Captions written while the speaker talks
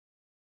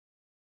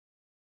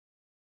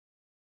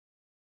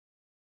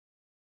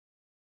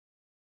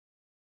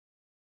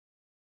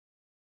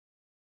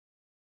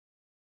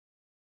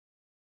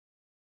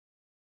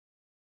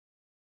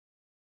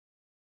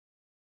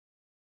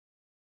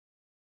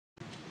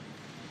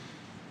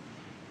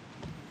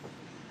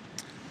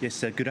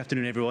Yes, good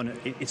afternoon, everyone.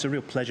 It's a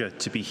real pleasure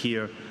to be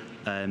here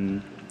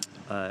in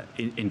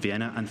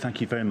Vienna, and thank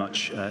you very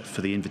much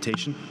for the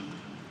invitation.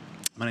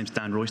 My name's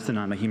Dan Royston.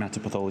 I'm a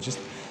hematopathologist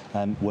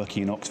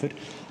working in Oxford,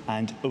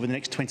 and over the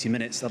next 20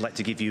 minutes, I'd like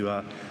to give you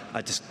a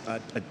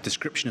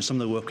description of some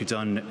of the work we've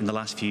done in the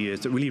last few years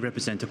that really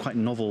represent a quite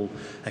novel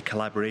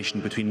collaboration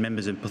between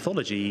members in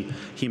pathology,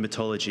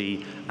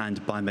 hematology,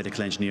 and biomedical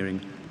engineering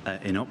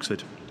in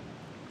Oxford.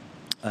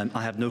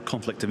 I have no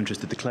conflict of interest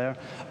to declare,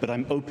 but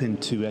I'm open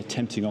to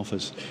tempting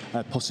offers,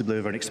 possibly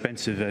over an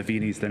expensive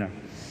Viennese dinner.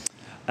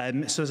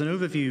 So as an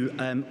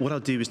overview, what I'll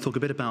do is talk a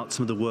bit about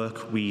some of the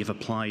work we've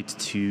applied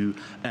to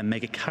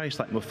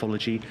megakaryocyte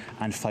morphology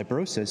and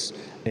fibrosis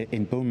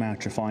in bone marrow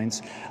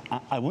trephines.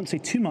 I won't say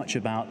too much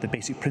about the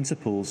basic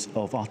principles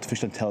of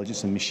artificial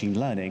intelligence and machine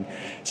learning.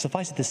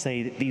 Suffice it to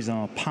say that these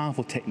are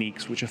powerful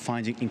techniques which are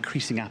finding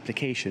increasing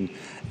application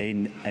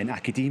in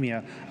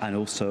academia and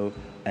also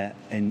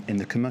in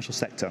the commercial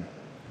sector.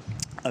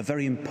 A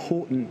very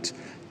important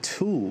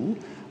tool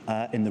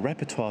in the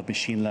repertoire of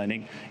machine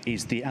learning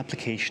is the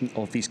application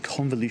of these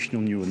convolutional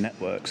neural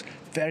networks,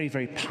 very,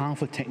 very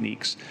powerful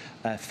techniques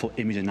for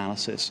image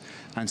analysis,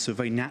 and so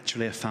very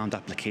naturally have found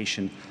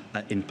application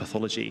in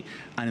pathology.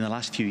 And in the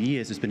last few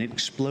years, there's been an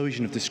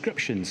explosion of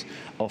descriptions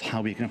of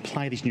how we can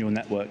apply these neural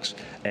networks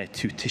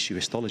to tissue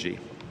histology.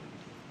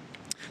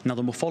 Now,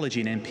 the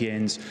morphology in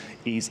MPNs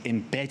is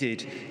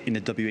embedded in the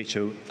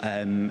WHO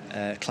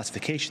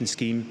classification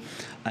scheme,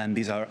 and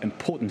these are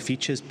important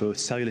features, both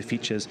cellular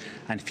features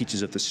and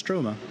features of the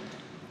stroma.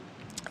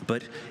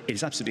 But it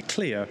is absolutely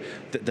clear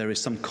that there is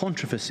some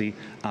controversy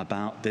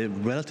about the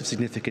relative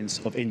significance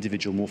of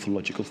individual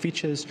morphological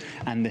features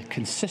and the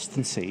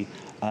consistency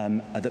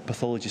that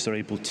pathologists are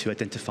able to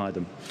identify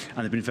them. And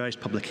there have been various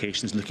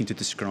publications looking to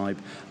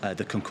describe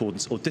the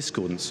concordance or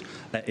discordance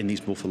in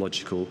these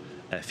morphological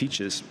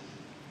features.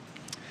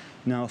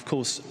 Now, of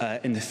course,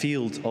 in the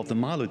field of the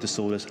myeloid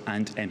disorders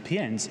and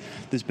MPNs,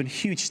 there's been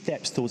huge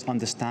steps towards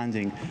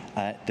understanding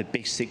the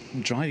basic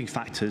driving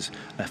factors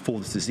for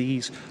this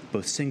disease.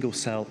 Both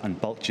single-cell and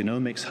bulk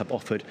genomics have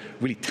offered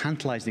really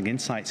tantalizing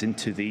insights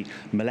into the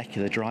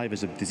molecular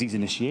drivers of disease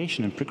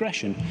initiation and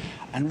progression.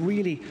 And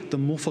really, the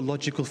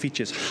morphological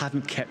features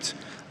haven't kept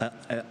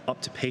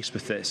up to pace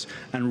with this.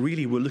 And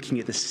really, we're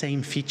looking at the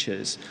same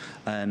features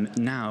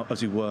now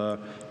as we were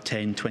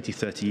 10, 20,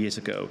 30 years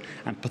ago.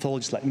 And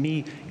pathologists like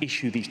me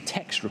issue these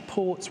text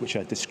reports, which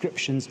are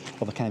descriptions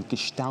of a kind of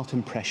gestalt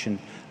impression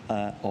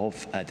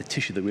of the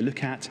tissue that we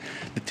look at.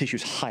 The tissue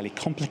is highly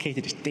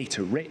complicated, it's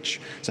data rich,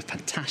 it's a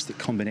fantastic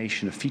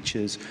combination of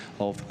features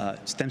of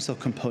stem cell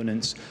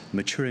components,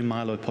 maturing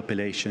myeloid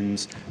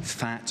populations,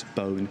 fat,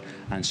 bone,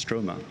 and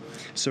stroma.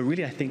 So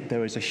really, I think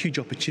there is a huge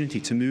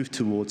opportunity to move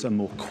towards a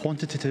more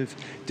quantitative,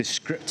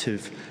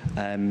 descriptive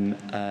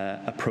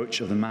approach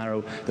of the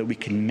marrow, that we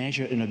can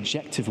measure in an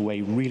objective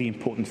way really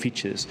important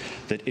features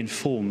that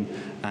inform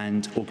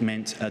and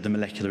augment the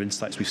molecular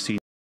insights we've seen.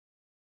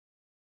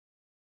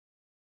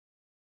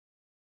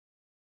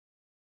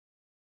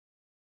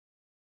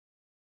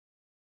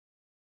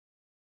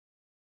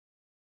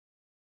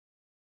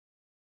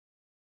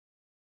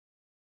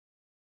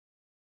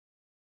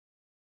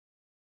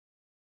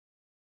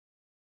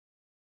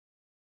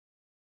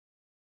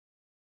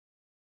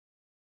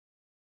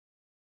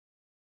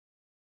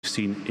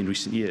 Seen in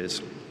recent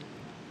years.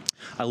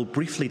 I will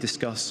briefly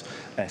discuss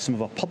some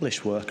of our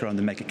published work around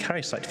the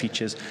megakaryocyte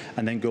features,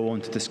 and then go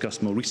on to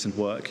discuss more recent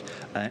work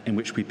in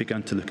which we've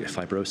begun to look at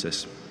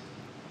fibrosis.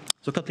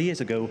 So a couple of years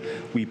ago,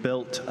 we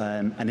built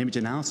an image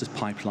analysis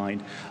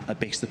pipeline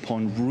based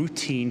upon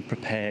routine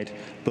prepared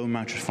bone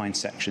marrow trephine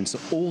sections. So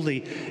all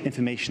the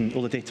information,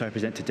 all the data I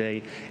present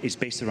today is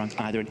based around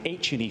either an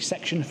H&E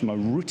section from a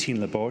routine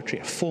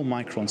laboratory, a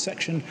 4-micron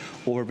section,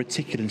 or a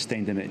reticulin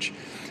stained image.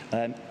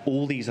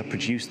 All these are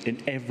produced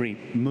in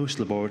most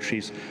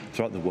laboratories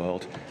throughout the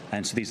world,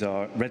 and so these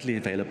are readily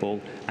available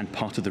and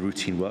part of the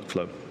routine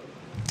workflow.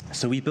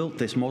 So we built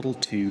this model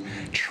to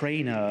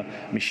train a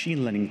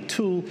machine learning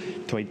tool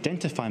to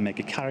identify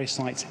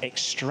megakaryocytes,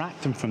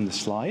 extract them from the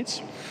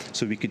slides,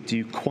 so we could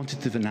do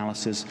quantitative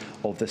analysis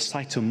of the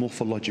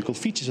cytomorphological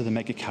features of the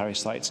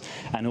megakaryocytes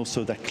and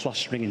also their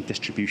clustering and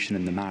distribution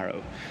in the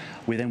marrow.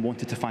 We then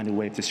wanted to find a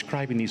way of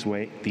describing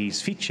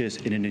these features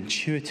in an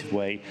intuitive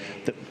way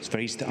that's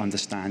very easy to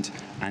understand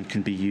and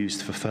can be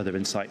used for further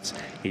insights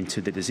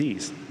into the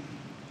disease.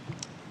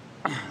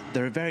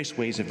 There are various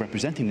ways of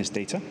representing this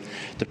data.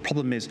 The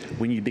problem is,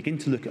 when you begin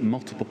to look at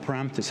multiple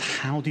parameters,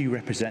 how do you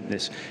represent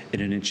this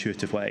in an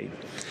intuitive way?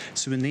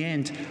 So in the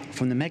end,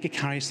 from the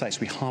megakaryocytes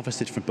we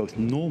harvested from both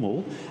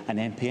normal and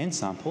MPN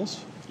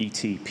samples, ET,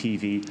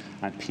 PV,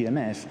 and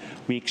PMF,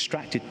 we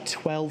extracted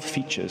 12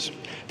 features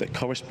that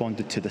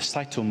corresponded to the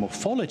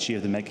cytomorphology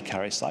of the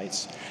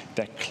megakaryocytes,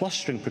 their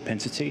clustering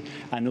propensity,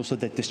 and also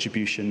their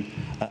distribution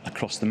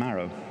across the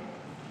marrow.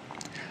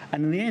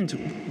 And in the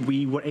end,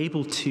 we were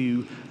able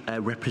to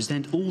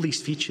represent all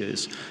these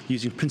features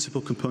using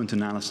principal component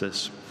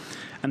analysis.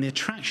 And the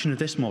attraction of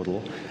this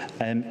model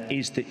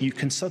is that you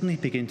can suddenly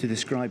begin to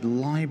describe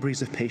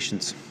libraries of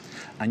patients,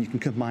 and you can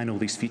combine all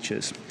these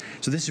features.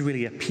 So this is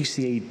really a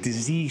PCA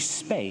disease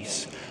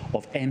space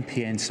of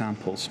MPN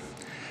samples.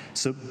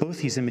 So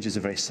both these images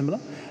are very similar.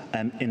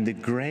 In the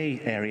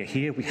gray area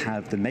here, we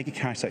have the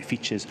megakaryocyte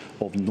features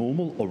of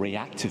normal or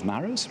reactive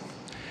marrows.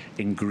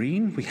 In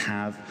green, we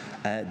have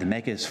the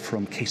megas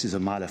from cases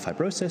of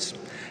myelofibrosis.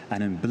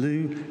 And in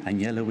blue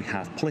and yellow, we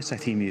have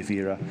polycythemia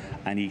vera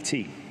and ET.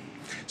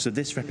 So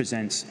this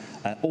represents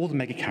all the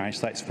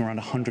megakaryocytes from around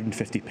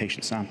 150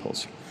 patient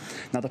samples.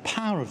 Now, the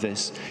power of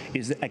this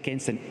is that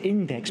against an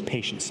index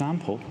patient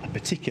sample, a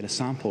particular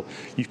sample,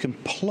 you can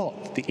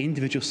plot the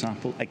individual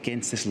sample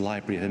against this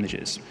library of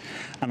images.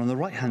 And on the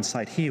right-hand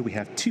side here, we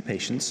have two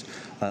patients,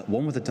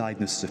 one with a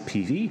diagnosis of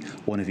PV,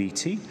 one of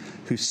ET,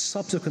 who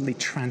subsequently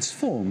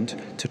transformed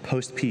to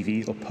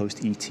post-PV or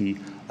post-ET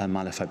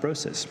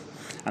myelofibrosis.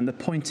 And the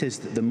point is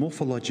that the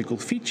morphological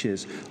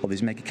features of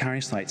these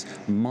megakaryocytes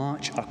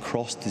march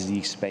across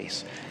disease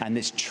space. And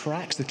this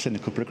tracks the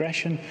clinical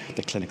progression,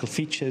 the clinical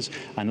features,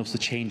 and also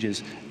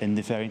changes in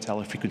the variant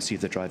allele-frequency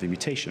of the driving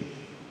mutation.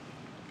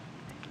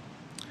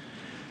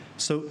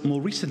 So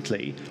more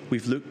recently,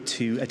 we've looked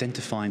to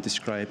identify and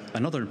describe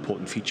another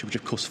important feature, which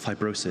of course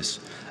fibrosis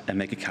and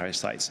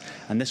megakaryocytes.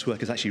 And this work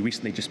has actually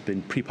recently just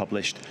been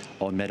pre-published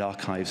on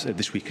medRxiv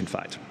this week, in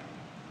fact.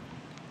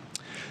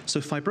 So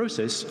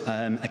fibrosis,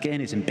 again,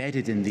 is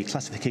embedded in the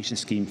classification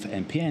scheme for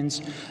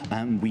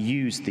MPNs. We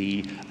use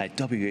the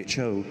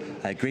WHO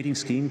grading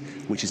scheme,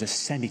 which is a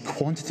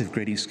semi-quantitative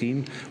grading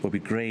scheme where we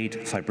grade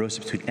fibrosis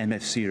between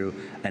MF0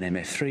 and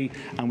MF3.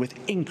 And with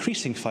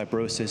increasing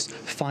fibrosis,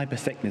 fiber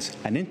thickness,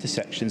 and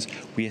intersections,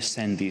 we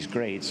ascend these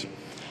grades.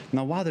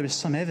 Now, while there is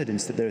some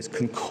evidence that there is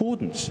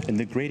concordance in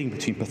the grading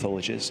between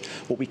pathologies,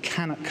 what we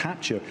cannot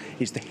capture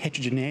is the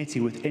heterogeneity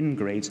within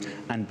grades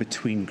and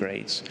between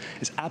grades.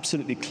 It's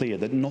absolutely clear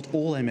that not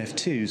all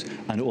MF2s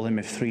and all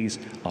MF3s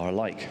are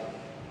alike.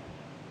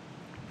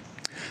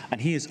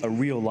 And here's a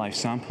real-life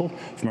sample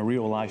from a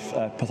real-life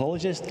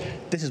pathologist.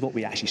 This is what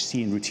we actually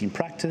see in routine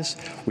practice.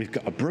 We've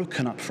got a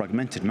broken up,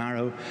 fragmented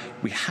marrow.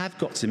 We have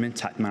got some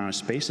intact marrow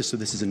spaces, so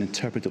this is an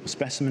interpretable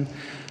specimen.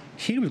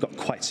 Here we've got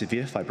quite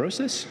severe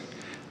fibrosis.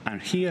 And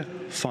here,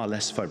 far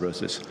less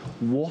fibrosis.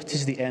 What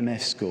is the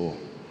MF score?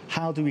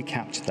 How do we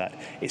capture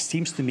that? It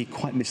seems to me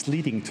quite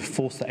misleading to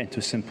force that into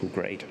a simple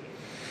grade.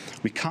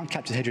 We can't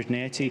capture the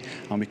heterogeneity,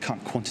 and we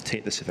can't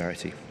quantitate the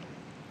severity.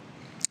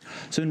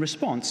 So in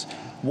response,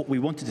 what we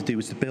wanted to do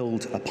was to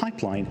build a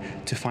pipeline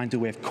to find a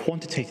way of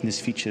quantitating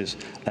these features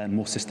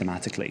more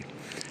systematically.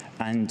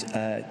 And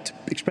to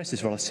express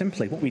this rather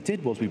simply, what we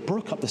did was we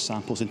broke up the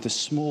samples into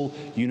small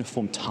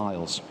uniform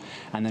tiles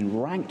and then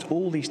ranked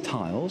all these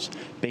tiles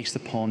based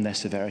upon their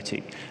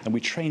severity. And we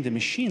trained a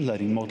machine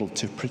learning model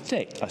to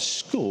predict a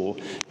score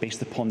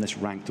based upon this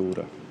ranked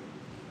order.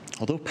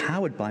 Although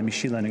powered by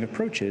machine learning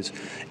approaches,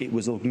 it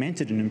was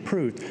augmented and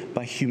improved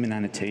by human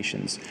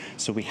annotations.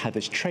 So we had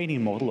this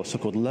training model, a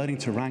so-called learning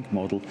to rank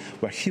model,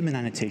 where human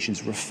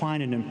annotations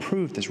refine and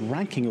improve this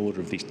ranking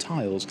order of these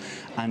tiles.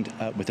 And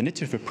with an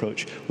iterative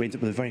approach, we ended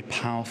up with a very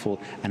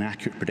powerful and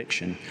accurate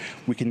prediction.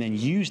 We can then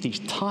use these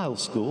tile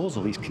scores,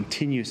 or these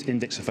continuous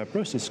index of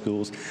fibrosis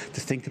scores,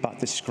 to think about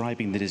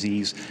describing the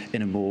disease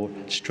in a more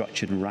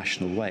structured and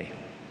rational way.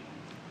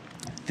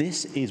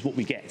 This is what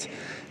we get.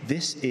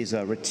 This is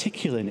a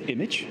reticulin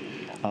image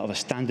of a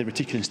standard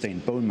reticulin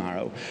stained bone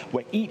marrow,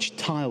 where each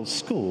tile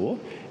score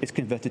is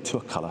converted to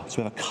a color. So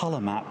we have a color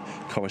map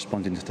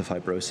corresponding to the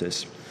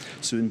fibrosis.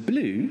 So in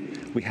blue,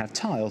 we have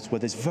tiles where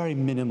there's very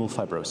minimal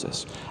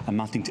fibrosis,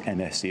 amounting to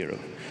MF0.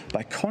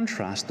 By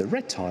contrast, the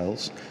red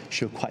tiles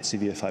show quite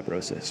severe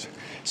fibrosis.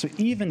 So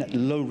even at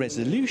low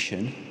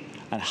resolution,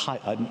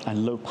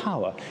 and low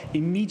power,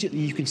 immediately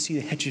you can see the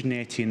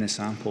heterogeneity in the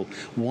sample.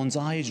 One's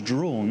eye is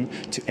drawn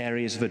to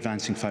areas of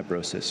advancing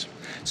fibrosis.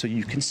 So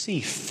you can see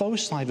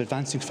foci of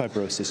advancing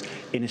fibrosis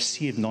in a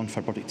sea of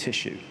non-fibrotic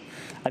tissue.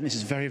 And this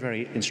is very,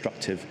 very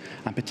instructive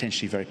and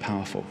potentially very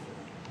powerful.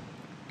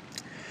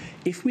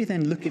 If we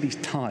then look at these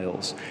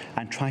tiles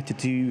and try to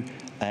do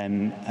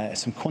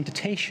some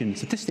quantitation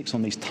statistics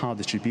on these tile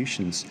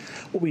distributions,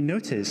 what we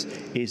notice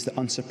is that,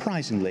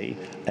 unsurprisingly,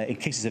 in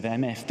cases of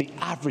MF, the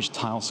average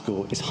tile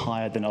score is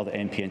higher than other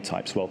MPN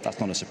types. Well, that's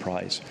not a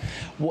surprise.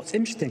 What's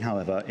interesting,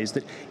 however, is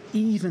that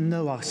even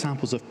though our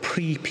samples of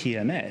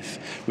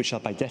pre-PMF, which are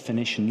by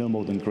definition no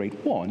more than grade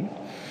 1,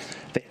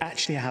 they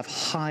actually have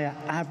higher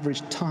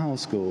average tile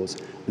scores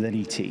than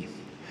ET.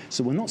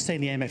 So we're not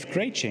saying the MF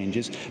grade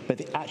changes, but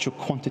the actual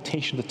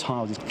quantitation of the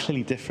tiles is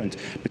clearly different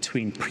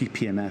between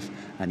pre-PMF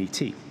and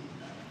ET.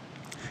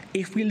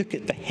 If we look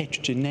at the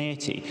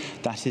heterogeneity,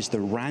 that is the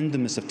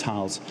randomness of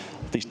tiles,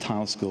 these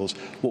tile scores,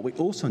 what we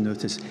also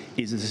notice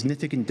is a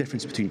significant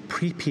difference between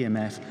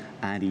pre-PMF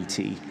and ET.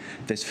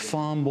 There's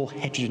far more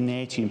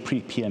heterogeneity in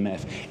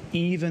pre-PMF,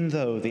 even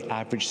though the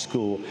average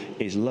score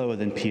is lower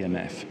than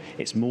PMF.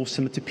 It's more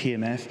similar to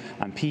PMF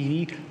and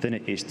PV than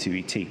it is to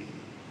ET.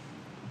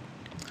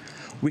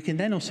 We can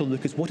then also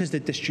look at what is the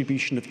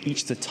distribution of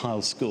each of the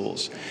tile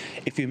scores.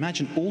 If you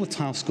imagine all the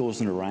tile scores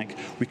in a rank,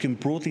 we can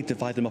broadly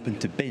divide them up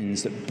into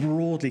bins that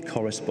broadly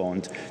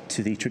correspond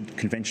to the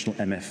conventional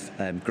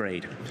MF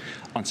grade.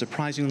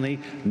 Unsurprisingly,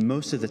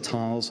 most of the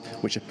tiles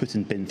which are put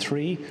in bin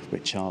 3,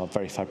 which are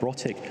very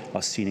fibrotic,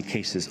 are seen in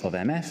cases of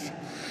MF,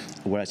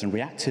 whereas in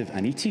reactive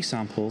and ET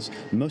samples,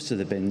 most of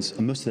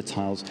the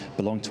tiles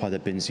belong to either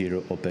bin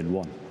 0 or bin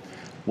 1.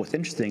 What's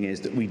interesting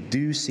is that we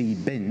do see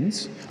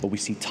bins, or we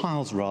see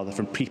tiles rather,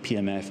 from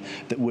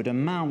pre-PMF that would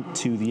amount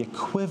to the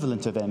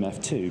equivalent of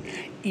MF2,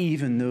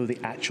 even though the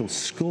actual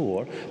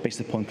score,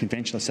 based upon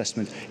conventional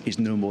assessment, is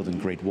no more than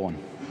grade 1.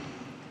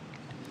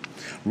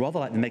 Rather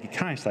like the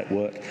megakaryocyte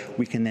work,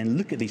 we can then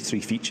look at these three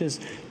features,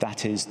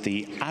 that is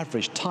the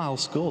average tile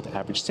score, the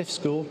average SIF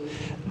score,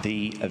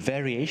 the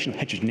variation or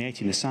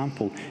heterogeneity in the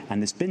sample,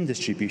 and this bin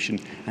distribution,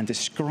 and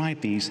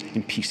describe these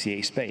in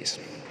PCA space.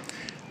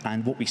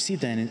 And what we see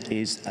then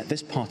is at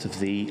this part of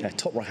the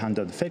top right-hand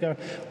of the figure,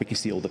 we can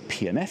see all the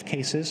PMF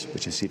cases,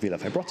 which is severely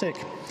fibrotic.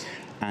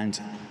 And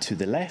to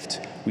the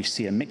left, we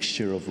see a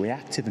mixture of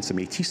reactive and some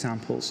ET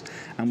samples.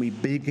 And we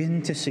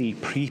begin to see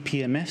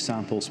pre-PMF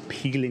samples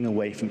peeling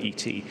away from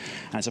ET. And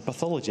as a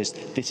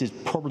pathologist, this is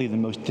probably the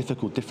most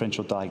difficult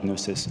differential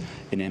diagnosis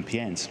in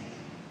MPNs.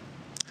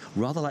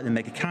 Rather like the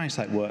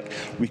megakaryocyte work,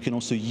 we can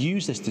also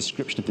use this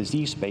description of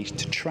disease space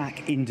to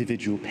track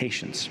individual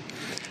patients.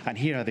 And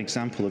here I have an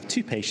example of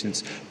two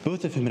patients,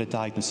 both of whom had a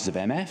diagnosis of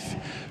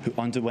MF, who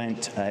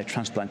underwent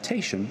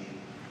transplantation.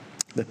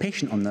 The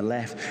patient on the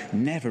left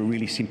never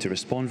really seemed to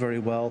respond very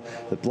well.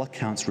 The blood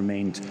counts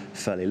remained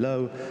fairly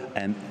low,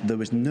 and there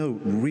was no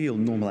real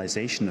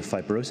normalization of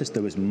fibrosis.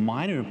 There was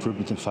minor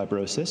improvement in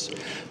fibrosis,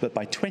 but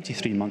by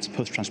 23 months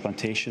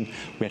post-transplantation,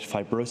 we had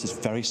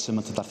fibrosis very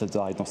similar to that of the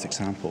diagnostic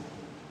sample.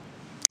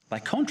 By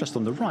contrast,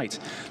 on the right,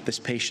 this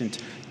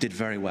patient did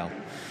very well.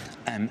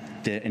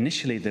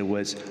 Initially, there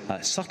was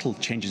subtle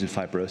changes in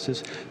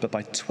fibrosis, but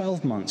by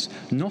 12 months,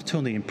 not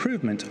only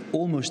improvement,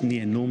 almost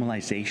near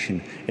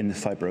normalization in the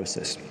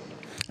fibrosis.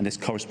 And this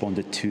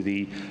corresponded to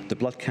the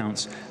blood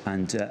counts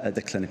and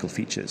the clinical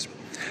features.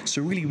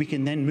 So really, we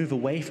can then move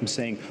away from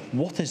saying,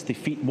 what are the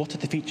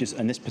features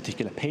in this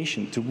particular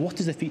patient, to what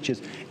are the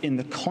features in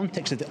the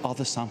context of the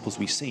other samples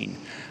we've seen.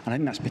 And I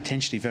think that's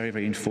potentially very,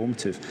 very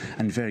informative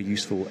and very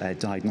useful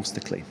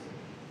diagnostically.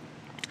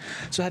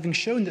 So having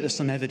shown that there's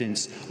some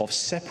evidence of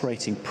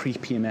separating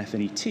pre-PMF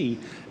and ET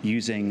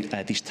using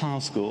these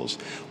tile scores,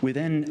 we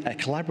then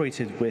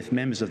collaborated with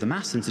members of the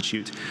Mass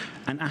Institute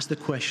and asked the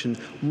question,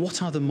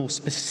 what are the more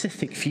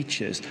specific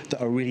features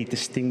that are really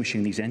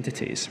distinguishing these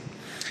entities?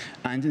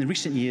 And in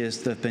recent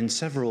years, there have been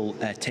several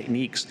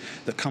techniques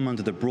that come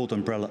under the broad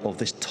umbrella of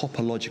this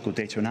topological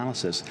data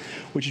analysis,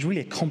 which is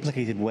really a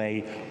complicated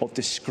way of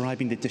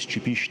describing the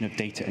distribution of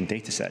data and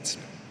data sets.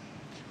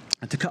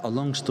 And to cut a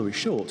long story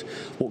short,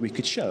 what we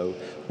could show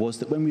was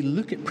that when we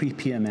look at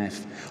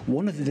pre-PMF,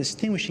 one of the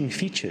distinguishing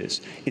features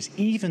is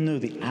even though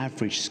the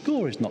average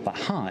score is not that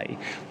high,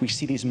 we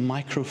see these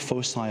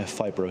microfoci of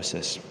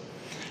fibrosis.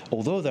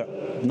 Although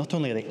not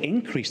only are they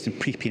increased in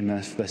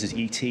pre-PMF versus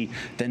ET,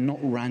 they're not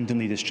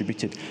randomly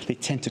distributed. They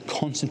tend to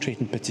concentrate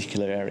in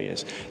particular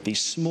areas, these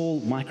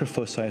small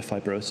microfoci of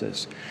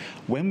fibrosis.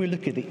 When we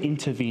look at the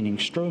intervening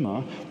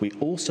stroma, we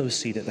also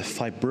see that the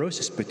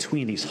fibrosis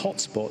between these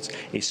hotspots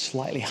is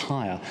slightly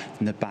higher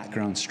than the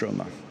background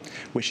stroma,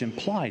 which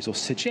implies or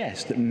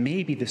suggests that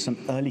maybe there's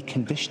some early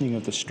conditioning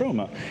of the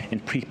stroma in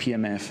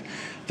pre-PMF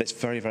that's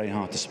very, very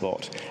hard to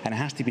spot. And it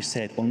has to be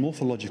said, on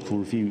morphological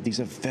review, these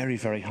are very,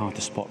 very hard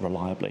to spot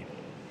reliably.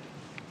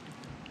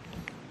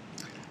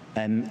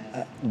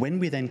 When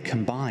we then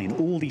combine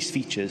all these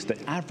features, the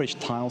average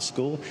tile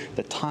score,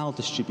 the tile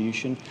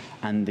distribution,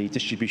 and the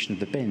distribution of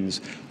the bins,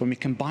 when we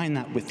combine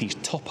that with these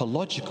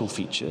topological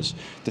features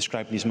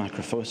described these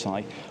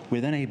microfoci,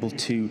 we're then able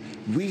to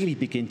really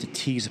begin to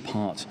tease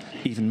apart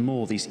even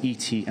more these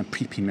ET and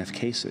pre-PMF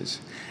cases.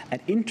 And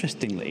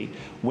interestingly,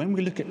 when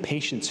we look at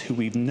patients who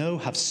we know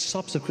have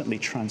subsequently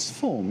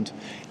transformed,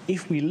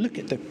 if we look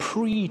at the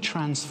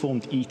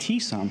pre-transformed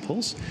ET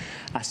samples,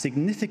 a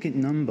significant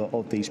number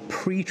of these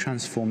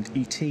pre-transformed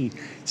ET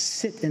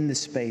sit in the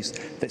space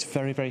that's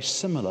very, very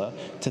similar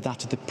to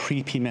that of the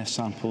pre-PMF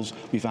samples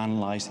we've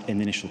analyzed in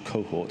the initial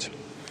cohort.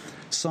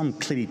 Some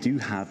clearly do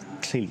have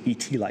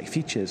ET-like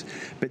features,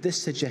 but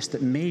this suggests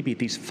that maybe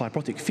these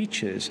fibrotic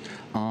features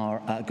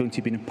are going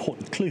to be an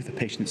important clue for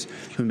patients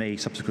who may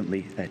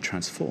subsequently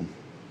transform.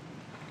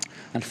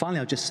 And finally,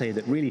 I'll just say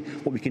that really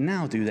what we can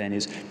now do then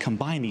is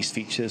combine these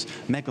features,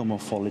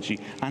 megamorphology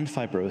and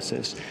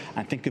fibrosis,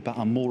 and think about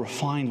a more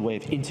refined way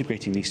of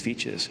integrating these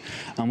features.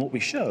 And what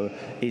we show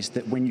is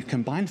that when you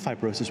combine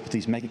fibrosis with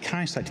these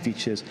megakaryocyte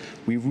features,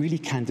 we really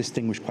can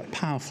distinguish quite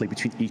powerfully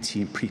between ET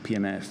and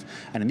pre-PMF.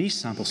 And in these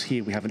samples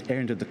here, we have an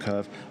area under the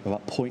curve of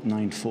about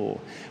 0.94,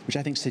 which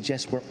I think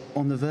suggests we're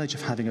on the verge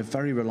of having a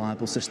very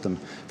reliable system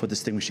for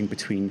distinguishing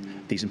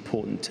between these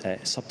important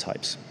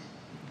subtypes.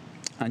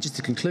 And just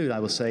to conclude, I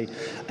will say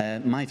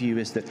my view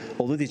is that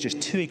although these are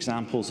just two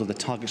examples of the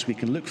targets we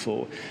can look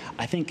for,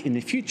 I think in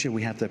the future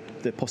we have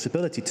the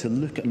possibility to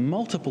look at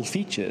multiple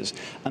features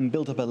and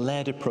build up a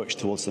layered approach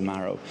towards the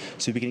marrow.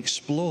 So we can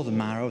explore the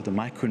marrow, the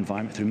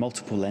microenvironment through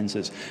multiple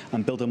lenses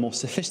and build a more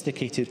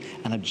sophisticated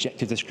and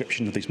objective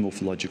description of these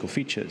morphological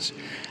features.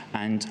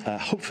 And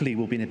hopefully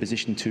we'll be in a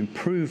position to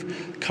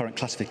improve current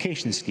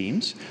classification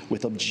schemes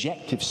with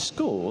objective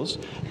scores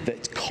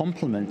that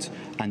complement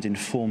and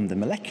inform the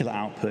molecular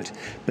output.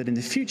 But in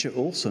the future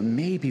also,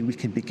 maybe we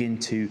can begin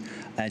to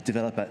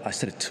develop a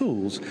set of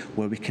tools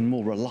where we can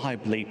more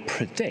reliably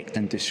predict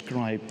and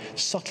describe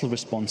subtle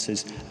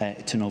responses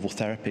to novel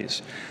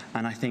therapies.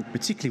 And I think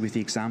particularly with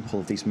the example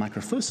of these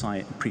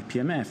microfoci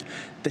pre-PMF,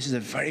 this is a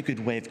very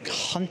good way of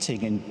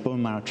hunting in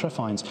bone marrow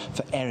trephines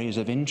for areas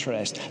of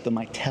interest that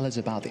might tell us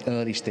about the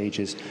early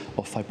stages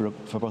of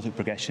fibrotic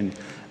progression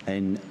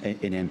in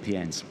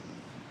MPNs.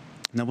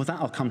 Now, with that,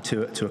 I'll come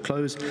to a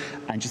close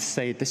and just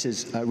say this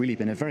has really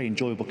been a very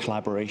enjoyable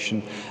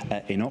collaboration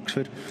in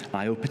Oxford.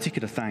 I owe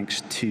particular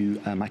thanks to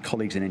my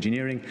colleagues in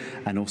engineering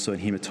and also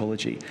in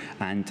hematology,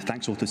 and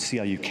thanks also to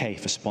CRUK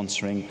for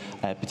sponsoring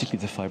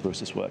particularly the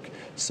fibrosis work.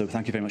 So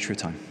thank you very much for your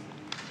time.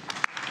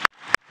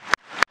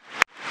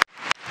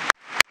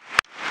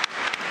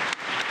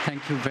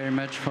 Thank you very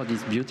much for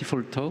this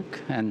beautiful talk,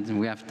 and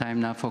we have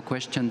time now for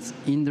questions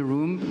in the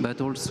room,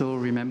 but also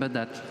remember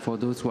that for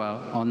those who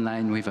are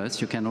online with us,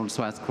 you can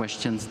also ask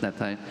questions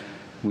that I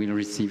will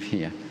receive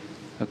here.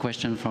 A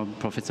question from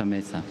Professor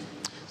Mesa.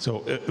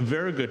 So a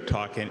very good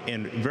talk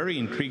and very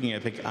intriguing, I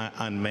think,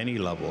 on many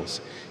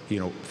levels.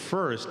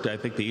 First, I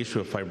think the issue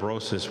of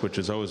fibrosis, which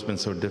has always been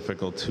so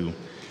difficult to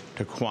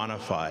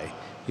quantify,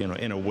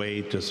 in a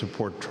way to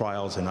support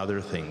trials and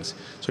other things.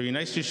 So you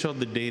nicely showed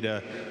the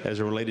data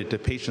as related to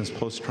patients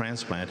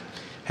post-transplant.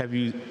 Have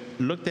you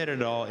looked at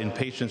it all in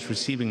patients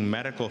receiving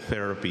medical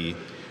therapy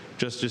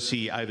just to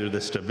see either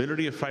the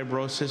stability of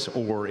fibrosis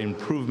or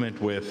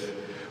improvement with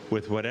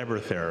whatever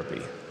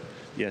therapy?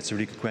 Yeah, it's a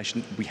really good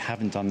question. We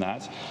haven't done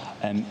that.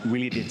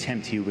 Really, the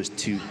attempt here was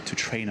to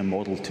train a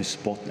model to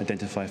spot and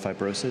identify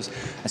fibrosis.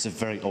 That's a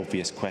very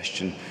obvious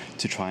question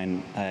to try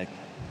and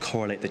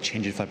correlate the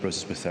change in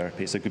fibrosis with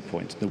therapy. It's a good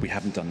point, that we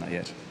haven't done that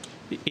yet.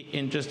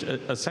 In just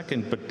a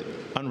second, but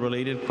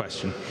unrelated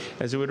question,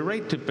 as it would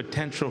relate to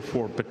potential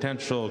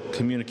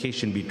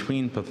communication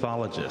between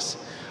pathologists,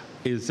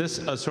 is this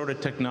a sort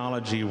of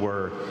technology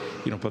where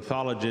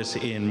pathologists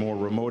in more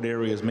remote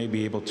areas may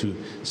be able to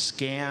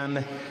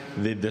scan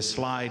the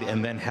slide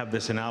and then have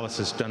this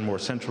analysis done more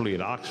centrally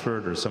at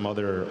Oxford or some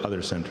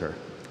other center?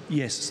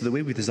 Yes, so the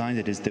way we designed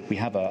it is that we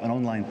have an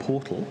online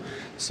portal,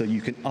 so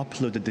you can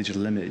upload a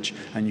digital image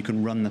and you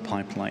can run the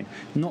pipeline,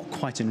 not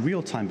quite in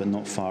real time, but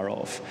not far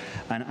off.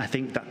 And I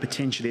think that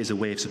potentially is a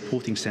way of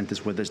supporting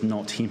centers where there's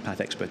not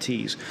hemopath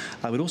expertise.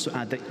 I would also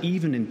add that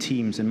even in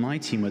teams, in my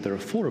team where there are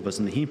 4 of us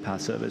in the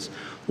hemopath service,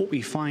 what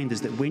we find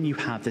is that when you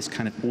have this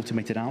kind of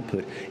automated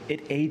output,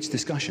 it aids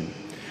discussion.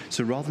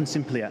 So rather than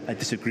simply a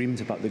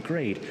disagreement about the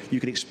grade, you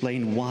can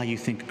explain why you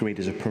think a grade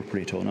is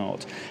appropriate or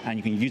not, and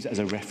you can use it as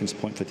a reference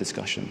point for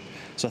discussion.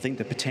 So I think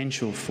the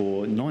potential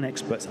for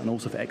non-experts and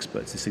also for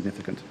experts is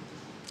significant.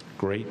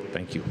 Great,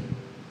 thank you.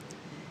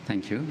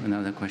 Thank you.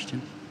 Another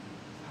question?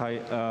 Hi,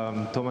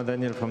 Thomas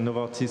Daniel from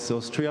Novartis,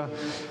 Austria.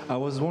 I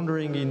was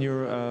wondering, in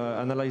your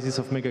analysis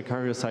of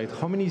megakaryocyte,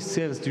 how many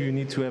cells do you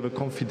need to have a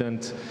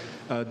confident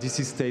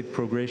disease state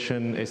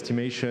progression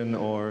estimation,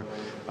 or,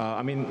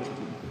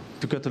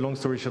 to cut a long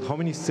story short, how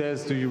many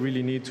cells do you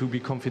really need to be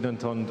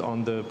confident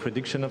on the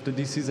prediction of the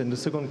disease? And the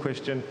second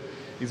question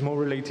is more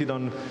related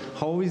on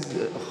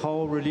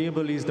how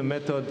reliable is the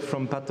method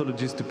from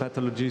pathologist to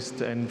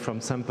pathologist and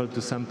from sample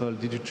to sample?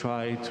 Did you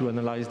try to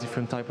analyze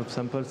different type of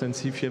samples and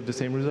see if you have the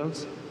same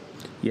results?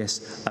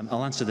 Yes,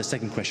 I'll answer the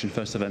second question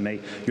first, if I may.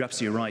 You're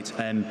absolutely right.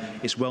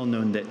 It's well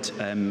known that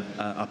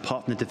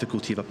apart from the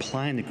difficulty of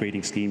applying the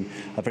grading scheme,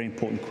 a very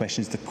important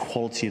question is the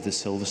quality of the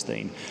silver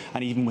stain.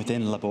 And even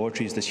within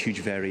laboratories, there's huge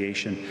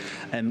variation.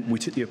 We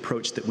took the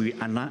approach that we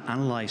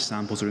analysed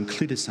samples or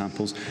included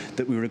samples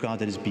that we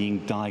regarded as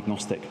being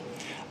diagnostic.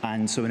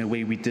 And so in a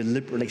way, we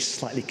deliberately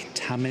slightly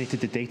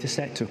contaminated the data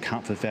set to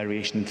account for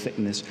variation in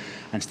thickness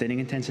and staining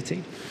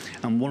intensity.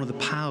 And one of the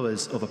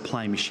powers of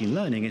applying machine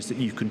learning is that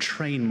you can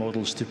train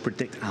models to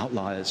predict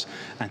outliers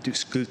and to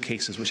exclude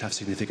cases which have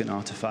significant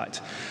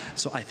artifact.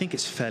 So I think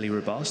it's fairly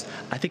robust.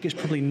 I think it's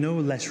probably no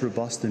less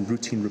robust than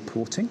routine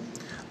reporting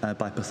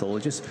by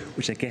pathologists,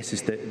 which I guess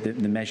is the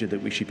measure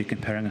that we should be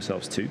comparing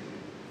ourselves to.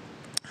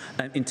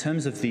 In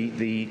terms of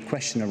the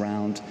question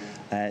around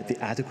the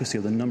adequacy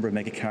of the number of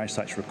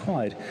megakaryocytes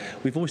required,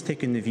 we've always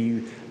taken the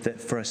view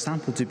that for a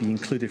sample to be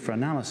included for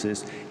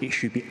analysis, it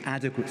should be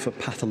adequate for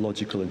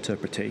pathological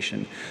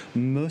interpretation.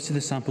 Most of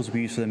the samples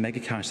we used for the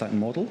megakaryocyte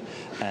model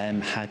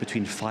had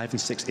between 5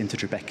 and 6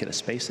 intertrabecular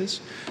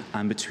spaces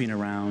and between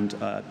around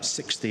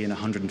 60 and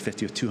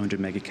 150 or 200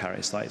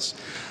 megakaryocytes.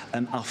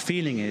 Our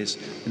feeling is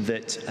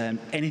that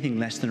anything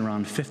less than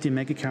around 50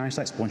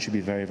 megakaryocytes, one should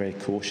be very, very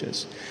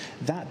cautious.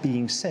 That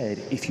being said,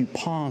 said, if you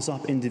parse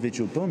up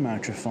individual bone marrow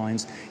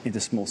trophines into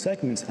small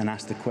segments and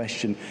ask the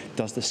question,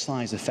 does the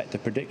size affect the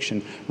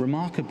prediction?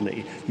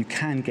 Remarkably, you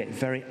can get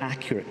very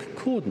accurate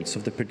concordance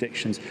of the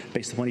predictions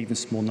based upon even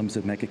small numbers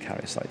of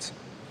megakaryocytes.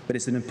 But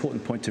it's an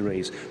important point to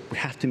raise. We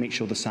have to make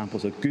sure the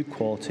samples are good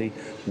quality,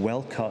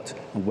 well cut,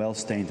 and well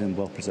stained and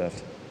well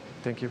preserved.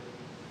 Thank you.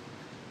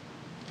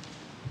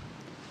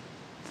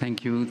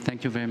 Thank you.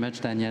 Thank you very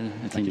much, Daniel.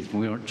 I think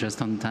we're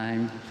just on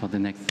time for the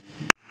next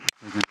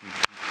presentation.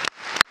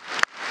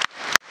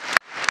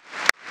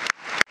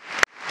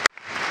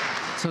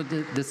 So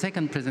the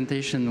second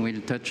presentation will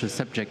touch a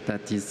subject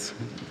that is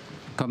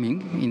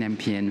coming in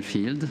MPN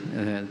field,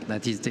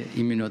 that is the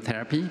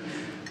immunotherapy.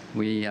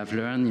 We have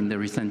learned in the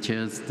recent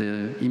years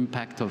the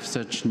impact of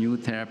such new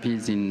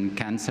therapies in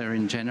cancer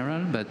in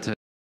general, but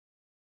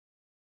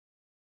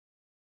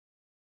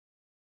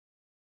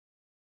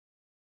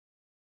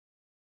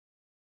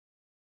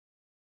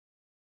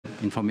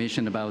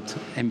information about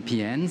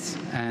MPNs,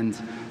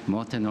 and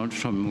Morten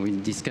Olstrom will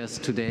discuss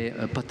today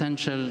a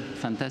potential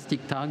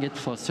fantastic target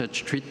for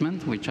such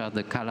treatment, which are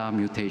the CALR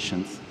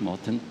mutations.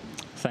 Morten.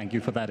 Thank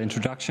you for that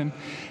introduction.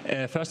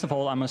 First of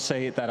all, I must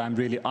say that I'm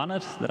really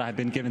honored that I've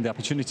been given the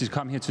opportunity to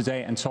come here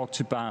today and talk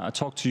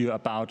to you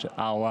about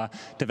our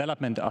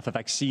development of a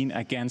vaccine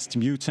against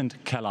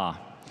mutant CALR.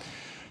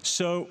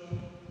 So,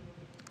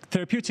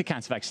 therapeutic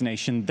cancer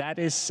vaccination, that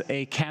is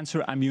a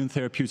cancer immune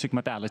therapeutic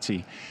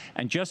modality.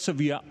 And just so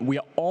we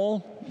are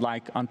all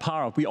like on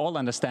par, we all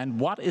understand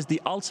what is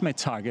the ultimate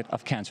target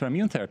of cancer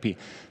immune therapy.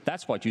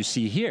 That's what you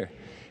see here.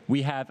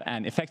 We have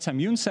an effector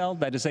immune cell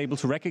that is able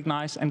to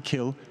recognize and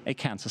kill a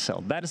cancer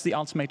cell. That is the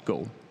ultimate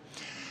goal.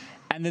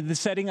 And in the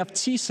setting of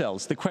T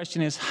cells, the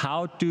question is,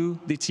 how do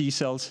the T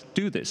cells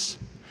do this?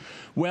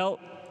 Well,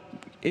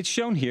 it's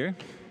shown here.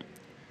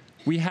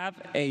 We have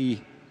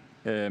a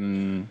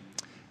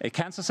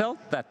cancer cell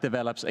that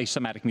develops a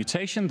somatic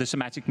mutation. The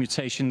somatic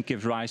mutation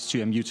gives rise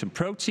to a mutant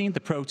protein. The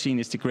protein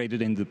is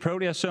degraded into the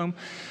proteasome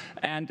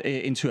and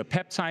into a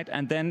peptide,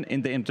 and then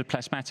in the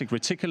endoplasmatic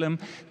reticulum,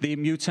 the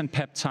mutant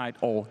peptide,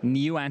 or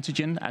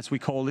neoantigen, as we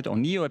call it, or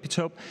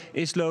neoepitope,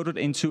 is loaded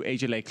into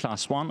HLA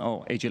class 1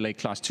 or HLA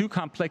class 2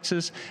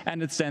 complexes,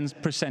 and it's then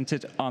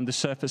presented on the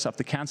surface of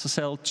the cancer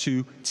cell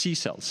to T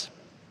cells.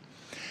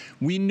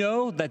 We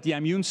know that the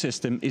immune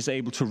system is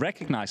able to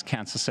recognize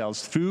cancer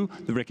cells through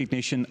the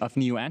recognition of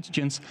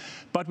neoantigens,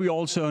 but we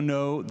also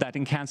know that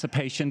in cancer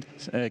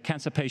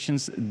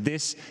patients,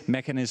 this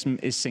mechanism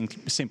is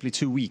simply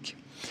too weak.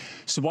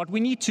 So what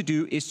we need to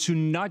do is to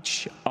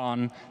nudge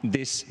on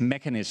this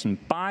mechanism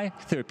by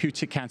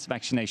therapeutic cancer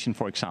vaccination,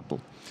 for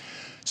example.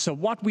 So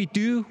what we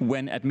do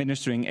when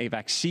administering a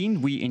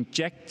vaccine, we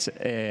inject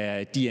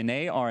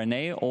DNA,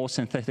 RNA, or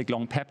synthetic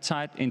long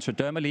peptide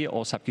intradermally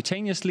or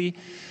subcutaneously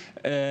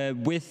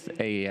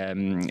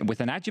with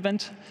an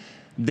adjuvant.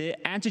 The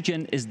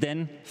antigen is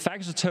then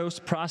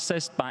phagocytosed,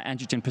 processed by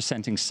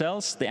antigen-presenting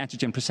cells. The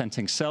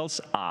antigen-presenting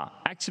cells are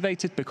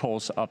activated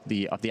because of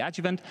the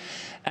adjuvant,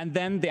 and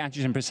then the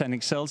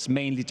antigen-presenting cells,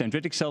 mainly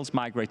dendritic cells,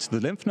 migrate to the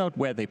lymph node,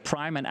 where they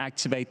prime and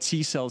activate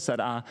T cells that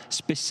are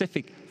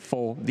specific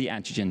for the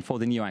antigen, for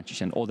the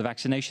neoantigen, or the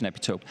vaccination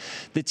epitope.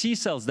 The T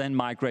cells then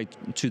migrate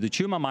to the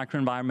tumor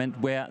microenvironment,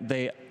 where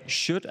they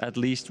should at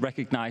least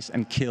recognize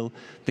and kill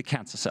the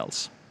cancer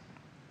cells.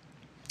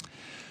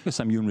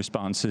 Some immune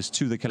responses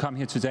to the come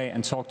here today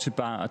and talk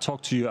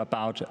to you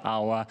about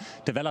our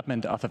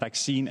development of a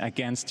vaccine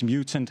against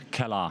mutant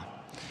CALR.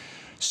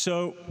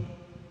 So,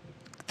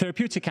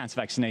 therapeutic cancer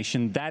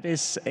vaccination, that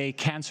is a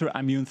cancer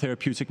immune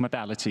therapeutic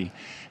modality.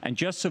 And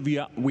just so we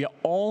are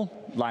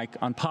all like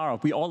on par,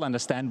 we all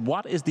understand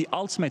what is the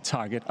ultimate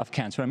target of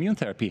cancer immune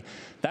therapy.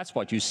 That's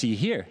what you see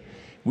here.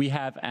 We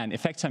have an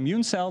effector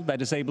immune cell that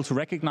is able to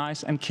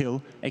recognize and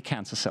kill a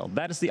cancer cell.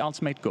 That is the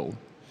ultimate goal.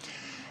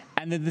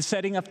 And in the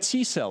setting of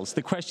T cells,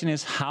 the question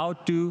is, how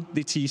do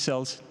the T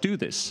cells do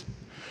this?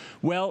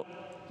 Well,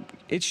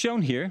 it's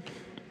shown here.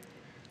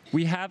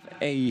 We have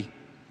a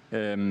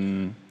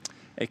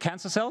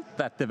cancer cell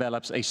that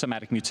develops a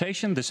somatic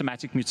mutation. The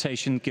somatic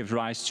mutation gives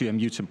rise to a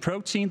mutant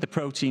protein. The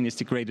protein is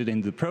degraded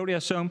into the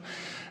proteasome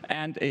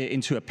and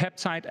into a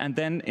peptide, and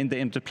then in the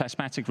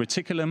endoplasmatic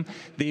reticulum,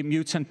 the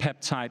mutant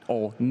peptide,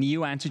 or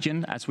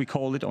neoantigen, as we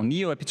call it, or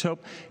neoepitope,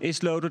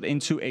 is loaded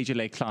into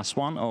HLA class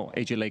 1 or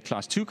HLA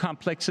class 2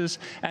 complexes,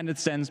 and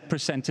it's then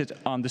presented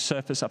on the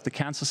surface of the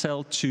cancer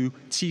cell to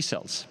T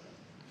cells.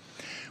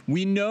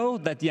 We know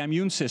that the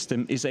immune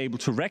system is able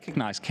to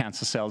recognize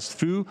cancer cells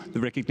through the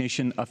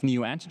recognition of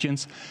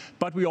neoantigens,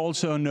 but we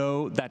also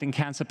know that in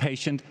cancer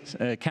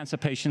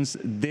patients,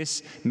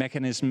 this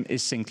mechanism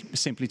is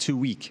simply too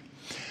weak.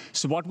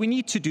 So what we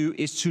need to do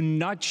is to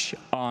nudge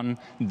on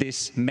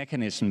this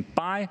mechanism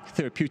by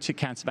therapeutic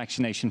cancer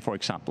vaccination, for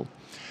example.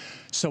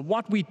 So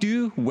what we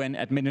do when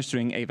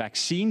administering a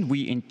vaccine,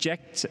 we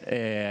inject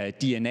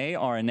DNA,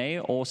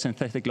 RNA, or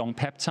synthetic long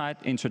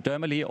peptide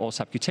intradermally or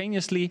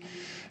subcutaneously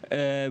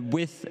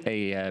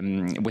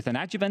with an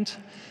adjuvant.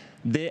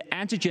 The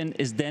antigen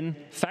is then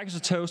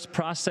phagocytosed,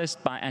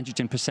 processed by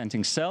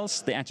antigen-presenting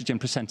cells. The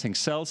antigen-presenting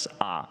cells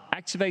are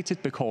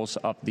activated because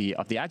of the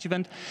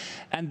adjuvant,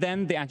 and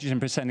then the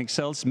antigen-presenting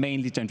cells,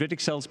 mainly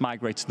dendritic cells,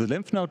 migrate to the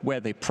lymph node where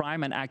they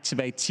prime and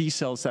activate T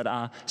cells that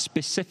are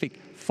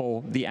specific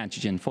for the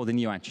antigen, for the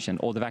neoantigen,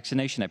 or the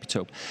vaccination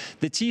epitope.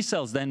 The T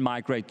cells then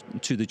migrate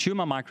to the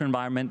tumor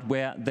microenvironment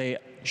where they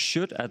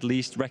should at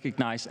least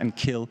recognize and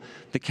kill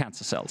the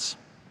cancer cells.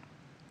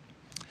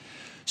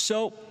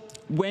 So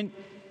when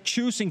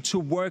choosing to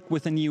work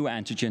with a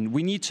neoantigen,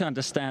 we need to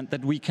understand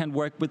that we can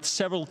work with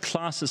several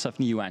classes of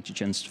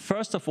neoantigens.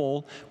 First of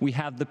all, we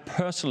have the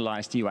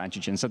personalized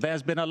neoantigens. So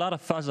there's been a lot of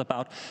fuzz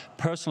about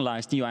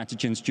personalized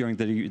neoantigens during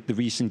the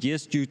recent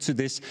years due to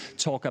this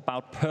talk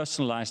about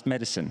personalized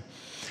medicine.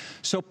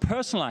 So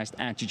personalized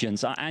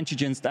antigens are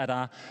antigens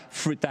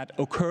that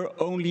occur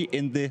only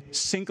in the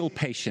single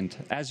patient.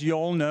 As you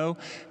all know,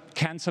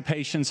 cancer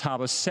patients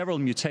harbor several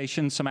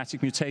mutations,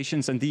 somatic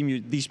mutations, and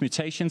these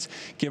mutations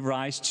give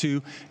rise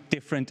to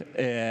different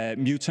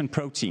mutant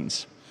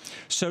proteins.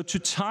 So to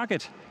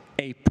target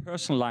a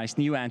personalized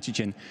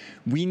neoantigen,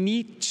 we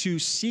need to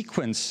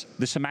sequence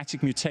the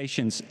somatic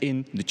mutations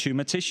in the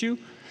tumor tissue,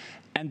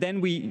 and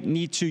then we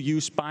need to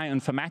use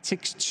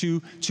bioinformatics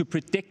to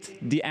predict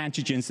the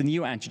antigens, the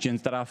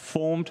neoantigens that are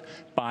formed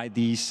by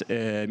these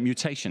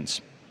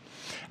mutations.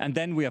 And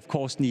then we, of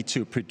course, need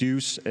to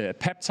produce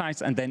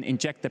peptides and then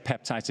inject the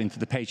peptides into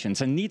the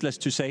patients. And needless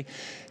to say,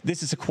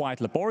 this is a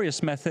quite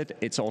laborious method.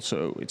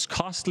 It's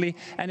costly,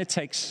 and it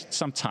takes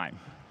some time.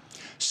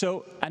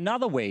 So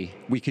another way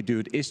we could do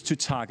it is to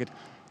target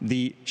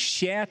the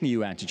shared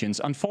neoantigens.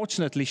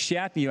 Unfortunately,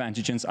 shared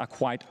neoantigens are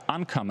quite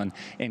uncommon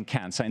in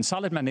cancer. In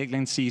solid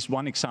malignancies,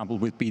 one example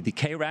would be the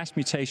KRAS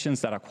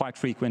mutations that are quite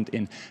frequent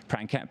in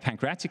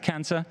pancreatic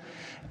cancer.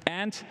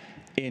 And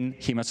in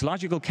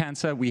hematological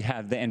cancer, we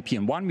have the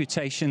NPN1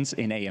 mutations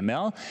in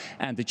AML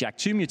and the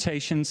JAK2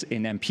 mutations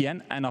in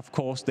MPN, and of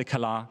course the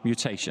CALR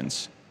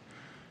mutations.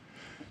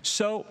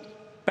 So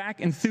back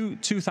in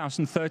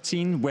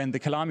 2013, when the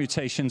CALR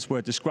mutations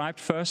were described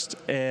first,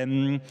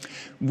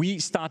 we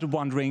started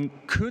wondering,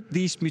 could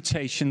these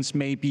mutations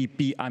maybe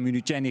be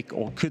immunogenic,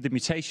 or could the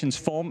mutations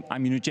form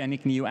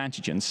immunogenic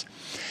neoantigens?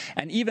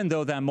 And even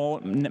though there are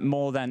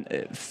more than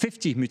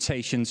 50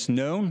 mutations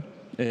known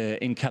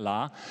in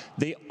CALR,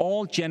 they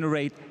all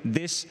generate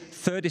this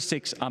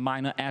 36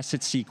 amino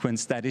acid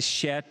sequence that is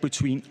shared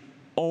between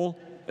all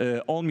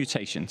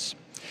mutations.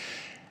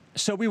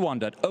 So we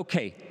wondered,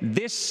 okay,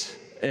 this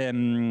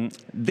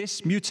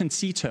mutant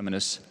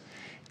C-terminus,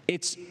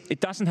 it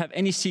doesn't have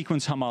any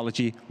sequence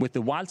homology with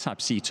the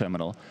wild-type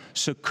C-terminal.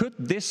 So could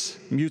this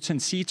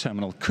mutant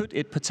C-terminal, could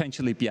it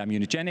potentially be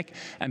immunogenic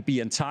and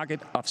be a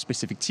target of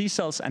specific T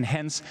cells and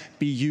hence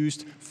be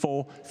used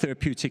for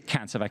therapeutic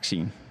cancer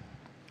vaccine?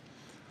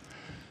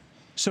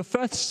 So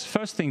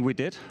first thing we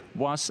did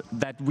was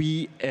that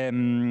we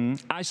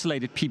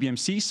isolated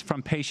PBMCs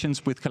from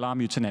patients with CALR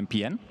mutant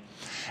MPN.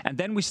 And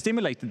then we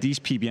stimulated these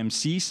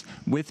PBMCs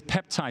with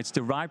peptides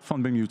derived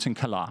from the mutant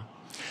CALR.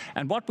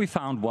 And what we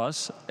found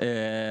was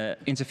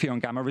interferon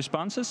gamma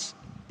responses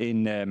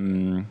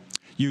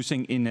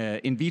using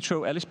in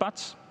vitro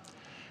ELISpots.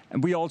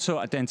 And we also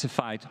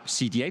identified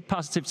CD8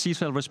 positive T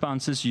cell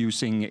responses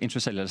using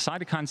intracellular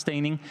cytokine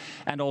staining,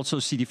 and also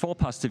CD4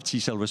 positive T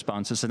cell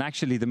responses. And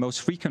actually the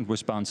most frequent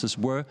responses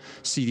were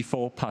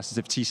CD4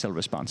 positive T cell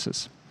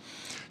responses.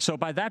 So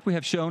by that, we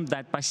have shown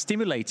that by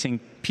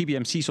stimulating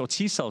PBMCs or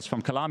T cells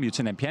from CALR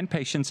mutant MPN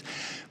patients,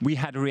 we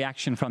had a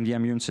reaction from the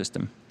immune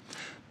system.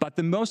 But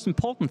the most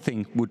important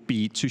thing would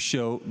be to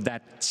show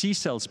that T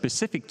cells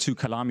specific to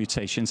CALR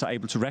mutations are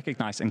able to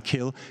recognize and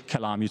kill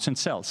CALR mutant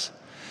cells.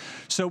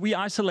 So we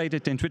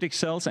isolated dendritic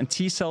cells and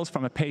T cells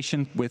from a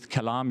patient with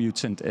CALR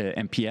mutant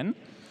MPN.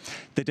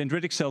 The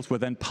dendritic cells were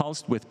then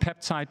pulsed with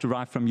peptide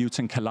derived from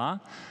mutant CALR,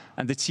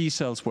 and the T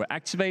cells were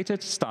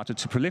activated, started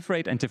to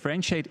proliferate and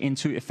differentiate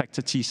into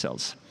effector T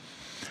cells.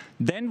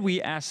 Then we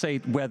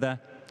assayed whether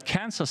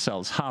cancer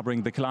cells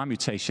harboring the CALR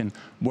mutation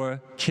were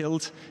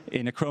killed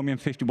in a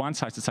chromium-51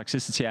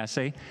 cytotoxicity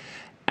assay,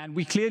 and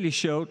we clearly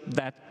showed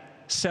that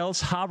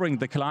cells harboring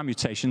the CALR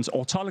mutations,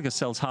 autologous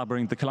cells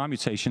harboring the CALR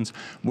mutations,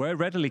 were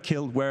readily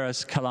killed,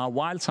 whereas CALR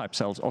wild-type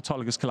cells,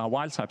 autologous CALR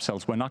wild-type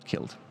cells, were not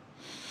killed.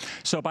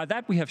 So by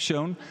that, we have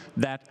shown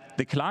that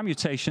the CALR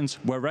mutations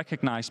were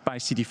recognized by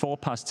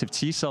CD4 positive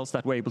T cells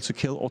that were able to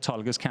kill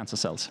autologous cancer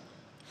cells.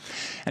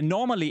 And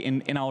normally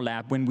in our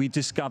lab, when we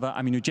discover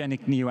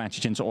immunogenic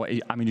neoantigens or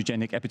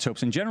immunogenic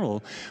epitopes in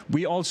general,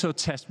 we also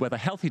test whether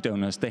healthy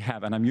donors, they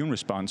have an immune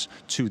response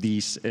to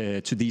these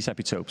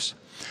epitopes.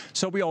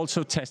 So we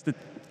also tested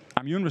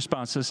immune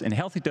responses in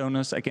healthy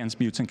donors against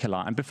mutant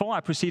CALR. And before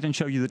I proceed and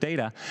show you the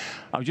data,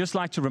 I would just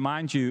like to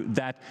remind you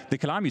that the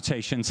CALR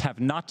mutations have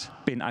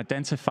not been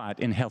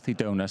identified in healthy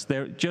donors.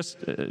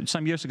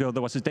 Some years ago,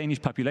 there was a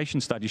Danish population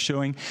study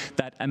showing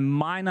that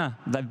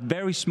that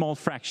very small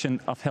fraction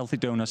of healthy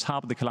donors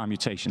harbor the CALR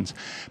mutations.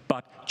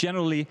 But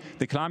generally,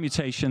 the CALR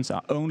mutations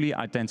are only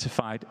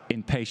identified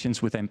in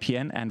patients with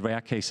MPN and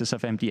rare cases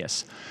of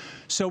MDS.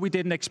 So we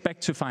didn't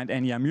expect to find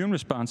any immune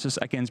responses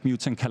against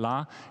mutant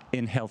CALR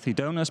in healthy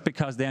donors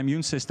because their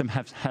immune system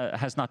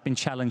has not been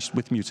challenged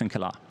with mutant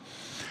CALR.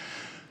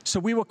 So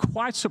we were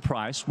quite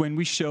surprised when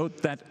we showed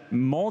that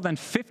more than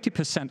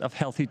 50% of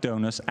healthy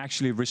donors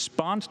actually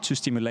respond to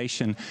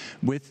stimulation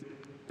with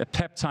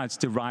peptides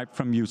derived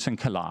from mutant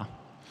CALR.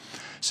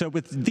 So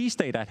with these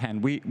data at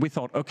hand, we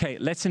thought, okay,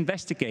 let's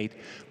investigate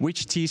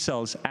which T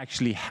cells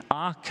actually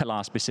are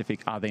CALR specific.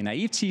 Are they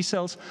naive T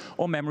cells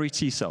or memory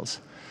T cells?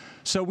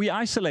 So we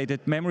isolated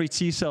memory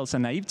T cells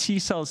and naive T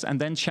cells and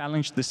then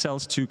challenged the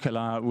cells to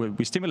CALR.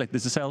 We stimulated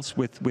the cells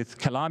with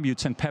CALR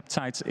mutant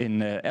peptides in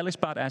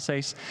ELISpot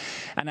assays.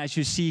 And as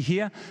you see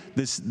here,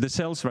 the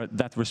cells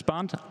that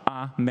respond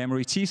are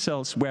memory T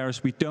cells,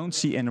 whereas we don't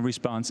see any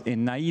response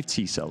in naive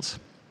T cells.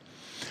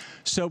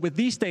 So with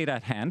these data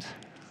at hand,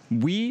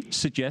 we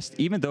suggest,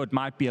 even though it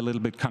might be a little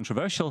bit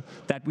controversial,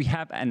 that we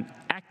have an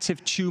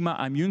active tumor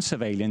immune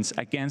surveillance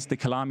against the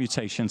CALR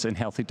mutations in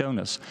healthy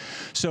donors.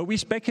 So we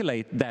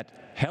speculate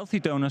that healthy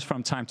donors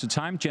from time to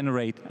time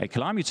generate a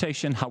CALR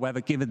mutation.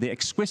 However, given the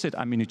exquisite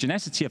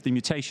immunogenicity of the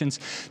mutations,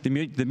 the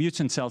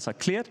mutant cells are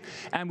cleared,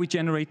 and we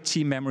generate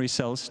T memory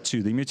cells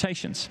to the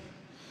mutations.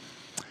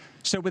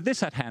 So with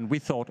this at hand, we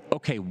thought,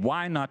 okay,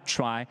 why not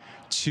try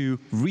to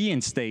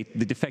reinstate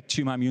the defect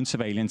tumor immune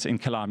surveillance in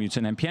CALR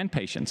mutant MPN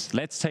patients?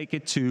 Let's take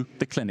it to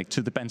the clinic,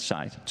 to the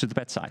bedside.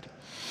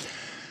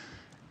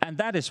 And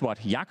that is what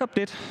Jakob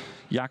did.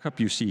 Jakob,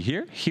 you see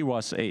here, he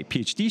was a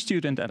PhD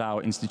student at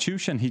our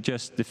institution. He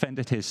just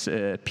defended his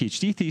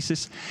PhD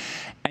thesis.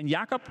 And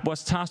Jakob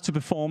was tasked to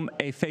perform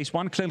a phase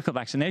 1 clinical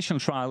vaccination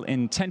trial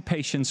in 10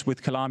 patients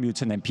with CALR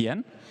mutant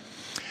MPN.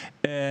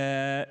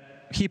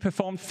 He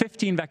performed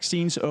 15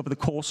 vaccines over the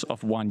course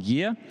of 1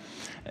 year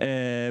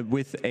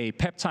with a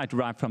peptide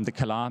derived from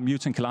the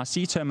mutant CALR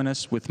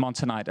C-terminus with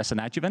montanide as an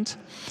adjuvant.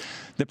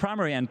 The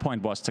primary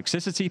endpoint was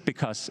toxicity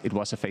because it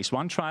was a phase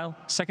 1 trial,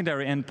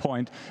 secondary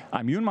endpoint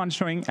immune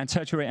monitoring, and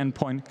tertiary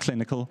endpoint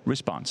clinical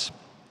response.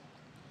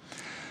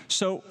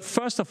 So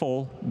first of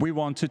all, we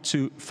wanted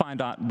to find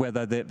out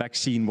whether the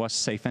vaccine was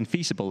safe and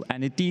feasible,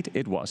 and indeed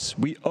it was.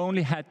 We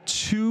only had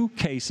 2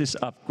 cases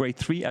of grade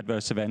 3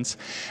 adverse events,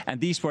 and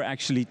these were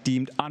actually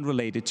deemed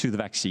unrelated to the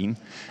vaccine.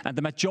 And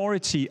the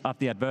majority of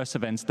the adverse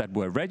events that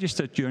were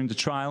registered during the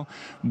trial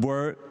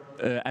were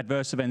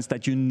adverse events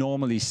that you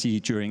normally see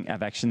during a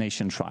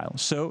vaccination trial.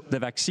 So the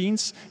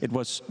vaccines, it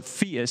was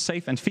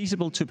safe and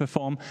feasible to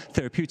perform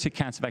therapeutic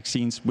cancer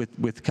vaccines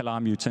with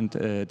CALR mutant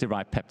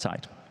derived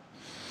peptide.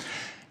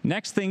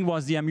 Next thing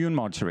was the immune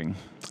monitoring.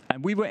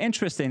 And we were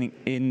interested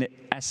in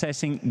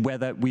assessing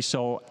whether we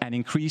saw an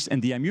increase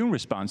in the immune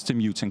response to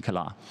mutant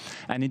CALR.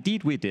 And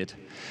indeed we did,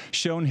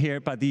 shown here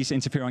by these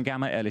interferon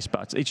gamma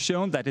ELISpots. It's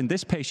shown that in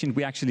this patient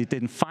we actually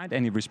didn't find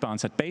any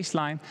response at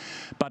baseline,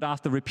 but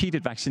after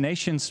repeated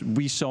vaccinations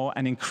we saw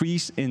an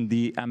increase in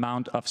the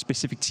amount of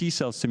specific T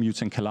cells to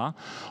mutant CALR,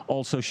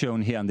 also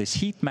shown here on this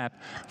heat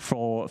map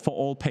for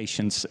all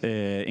patients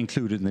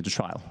included in the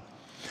trial.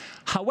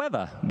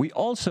 However, we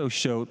also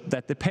showed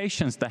that the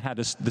patients that had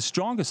the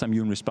strongest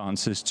immune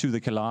responses to the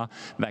CALR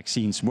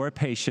vaccines were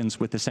patients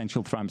with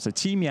essential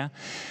thrombocythemia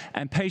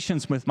and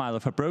patients with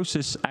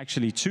myelofibrosis,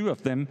 actually 2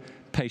 of them,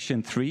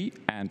 patient 3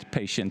 and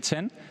patient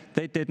 10,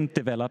 they didn't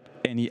develop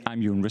any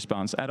immune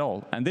response at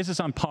all. And this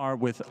is on par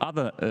with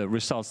other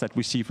results that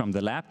we see from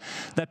the lab,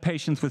 that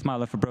patients with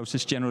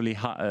myelofibrosis generally,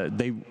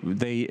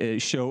 they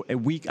show a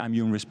weak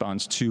immune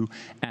response to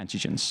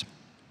antigens.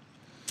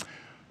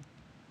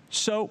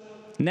 So,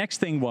 next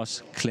thing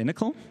was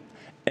clinical.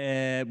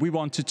 We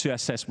wanted to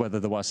assess whether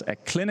there was a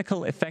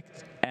clinical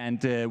effect,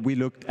 and we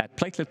looked at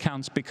platelet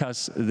counts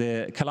because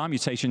the CALR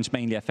mutations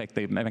mainly affect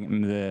the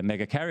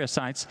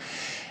megakaryocytes.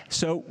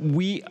 So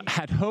we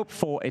had hoped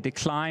for a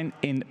decline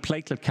in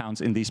platelet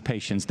counts in these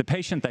patients. The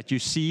patient that you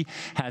see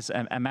has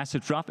a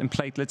massive drop in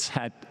platelets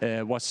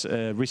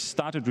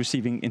started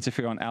receiving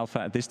interferon alpha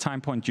at this time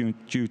point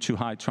due to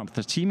high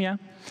thrombocythemia.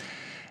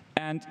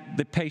 And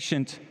the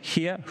patient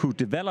here who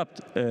developed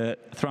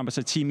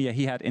thrombocythemia,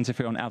 he had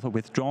interferon alpha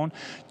withdrawn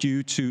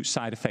due to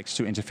side effects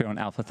to interferon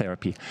alpha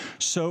therapy.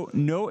 So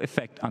no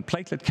effect on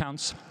platelet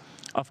counts.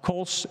 Of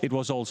course, it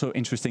was also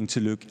interesting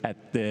to look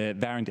at the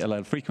variant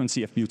allele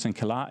frequency of mutant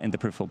CALR in the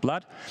peripheral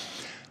blood.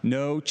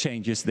 No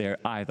changes there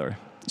either.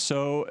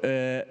 So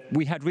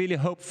we had really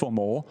hoped for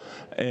more.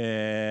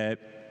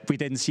 We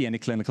didn't see any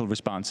clinical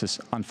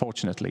responses,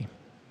 unfortunately.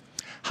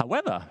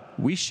 However,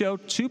 we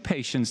showed 2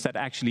 patients that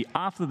actually,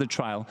 after the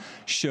trial,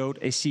 showed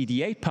a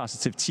CD8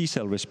 positive T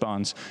cell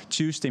response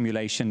to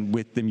stimulation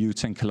with the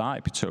mutant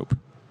CALR epitope.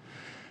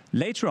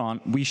 Later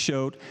on, we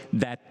showed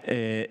that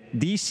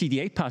these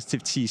CD8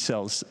 positive T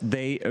cells,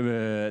 they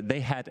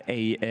had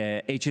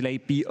a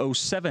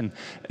HLA-B07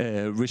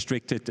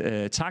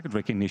 restricted target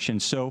recognition,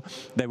 so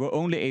they were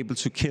only able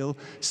to kill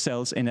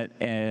cells in an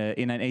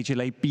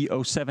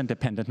HLA-B07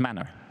 dependent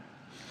manner.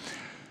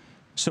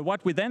 So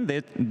what we then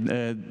did,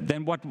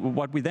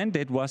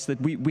 was that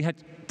we had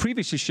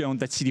previously shown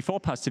that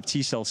CD4 positive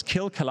T cells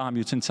kill CALR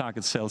mutant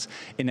target cells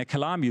in a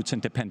CALR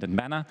mutant dependent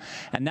manner.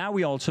 And now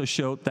we also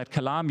showed that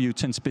CALR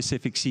mutant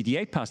specific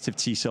CD8 positive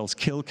T cells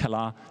kill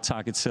CALR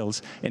target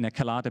cells in a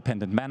CALR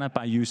dependent manner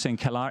by using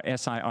CALR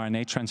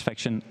siRNA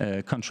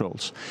transfection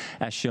controls,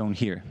 as shown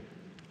here.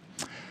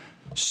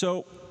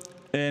 So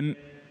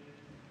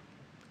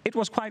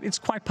it's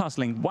quite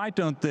puzzling. Why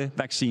don't the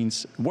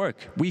vaccines work?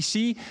 We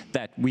see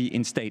that we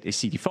instate a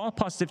CD4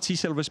 positive T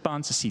cell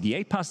response, a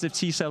CD8 positive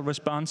T cell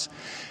response,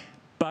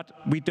 but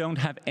we don't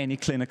have any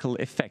clinical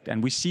effect.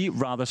 And we see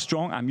rather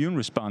strong immune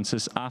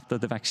responses after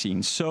the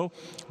vaccine. So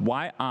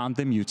why aren't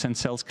the mutant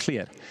cells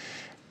cleared?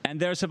 And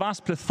there's a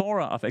vast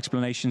plethora of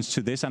explanations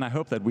to this, and I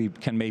hope that we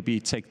can maybe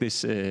take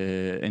this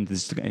in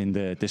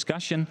the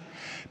discussion.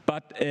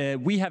 But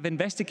we have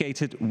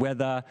investigated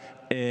whether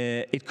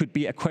it could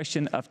be a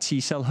question of T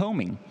cell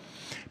homing.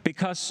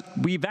 Because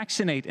we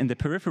vaccinate in the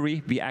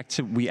periphery, we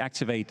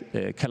activate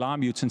CALR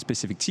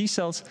mutant-specific T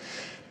cells,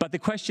 but the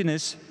question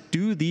is,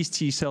 do these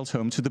T cells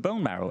home to the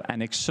bone marrow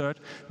and exert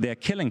their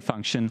killing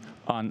function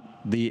on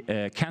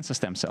the cancer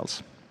stem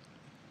cells?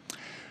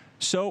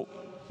 So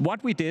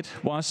what we did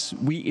was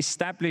we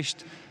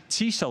established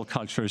T cell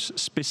cultures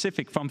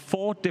specific from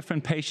 4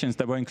 different patients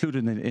that were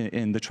included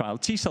in the trial,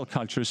 T cell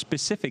cultures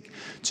specific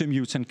to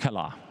mutant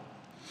CALR.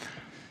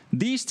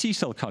 These T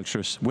cell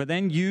cultures were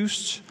then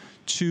used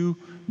to,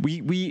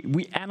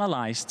 we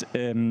analyzed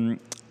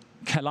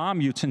CALR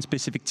mutant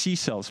specific T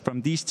cells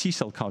from these T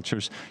cell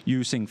cultures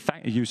using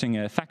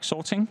FACS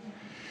sorting.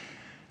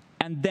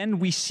 And then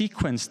we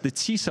sequenced the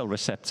T cell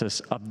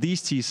receptors of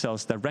these T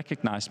cells that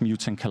recognize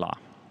mutant CALR.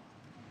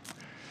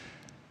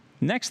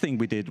 Next thing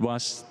we did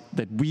was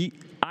that we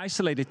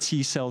isolated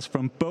T cells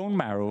from bone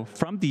marrow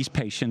from these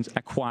patients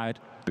acquired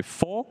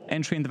before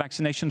entry in the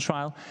vaccination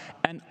trial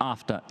and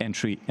after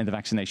entry in the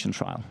vaccination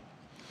trial.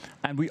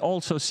 And we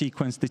also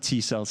sequenced the T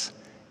cells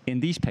in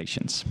these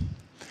patients.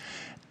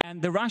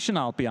 And the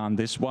rationale beyond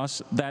this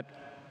was that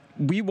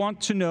we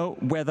want to know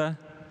whether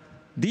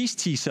these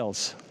T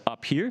cells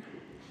up here,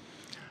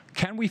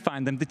 can we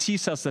find them, the T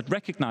cells that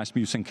recognize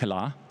mutant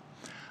CALR,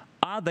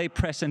 are they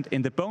present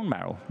in the bone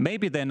marrow?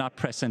 Maybe they're not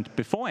present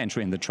before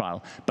entering the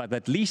trial, but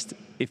at least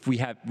if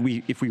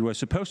we were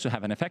supposed to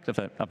have an effect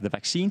of the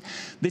vaccine,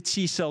 the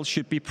T cells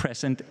should be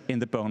present in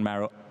the bone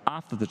marrow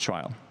after the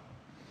trial.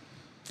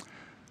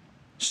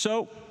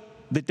 So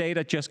the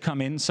data just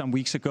come in some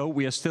weeks ago.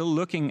 We are still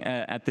looking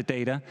at the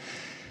data.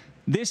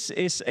 This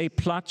is a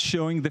plot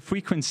showing the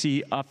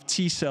frequency of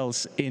T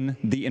cells in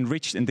the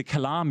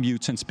CALR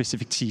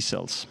mutant-specific T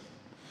cells.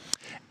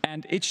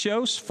 And it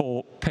shows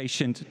for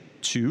patient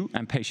 2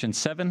 and patient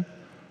 7,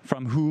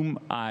 from whom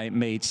I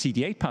made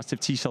CD8 positive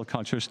T cell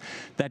cultures,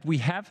 that we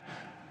have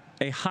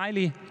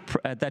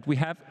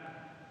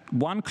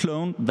one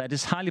clone that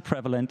is highly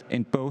prevalent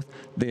in both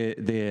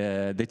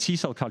the T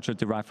cell culture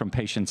derived from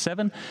patient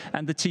 7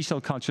 and the T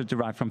cell culture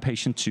derived from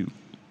patient 2.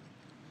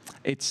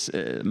 It's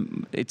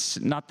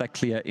not that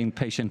clear in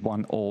patient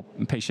 1 or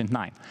patient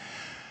 9.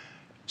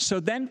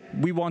 So then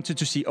we wanted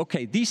to see,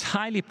 okay, these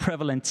highly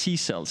prevalent T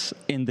cells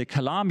in the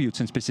CALR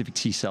mutant-specific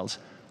T cells,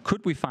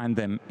 could we find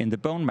them in the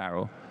bone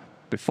marrow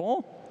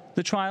before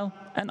the trial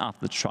and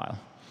after the trial?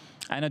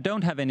 And I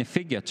don't have any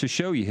figure to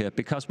show you here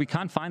because we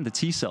can't find the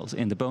T cells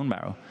in the bone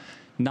marrow,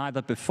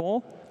 neither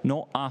before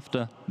nor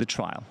after the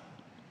trial.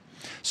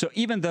 So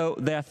even though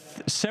there are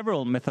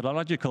several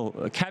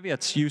methodological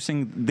caveats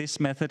using this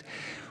method,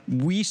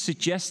 we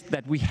suggest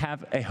that we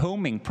have a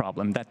homing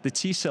problem, that the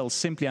T cells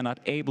simply are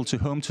not able to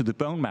home to the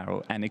bone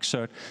marrow and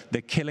exert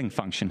the killing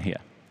function here.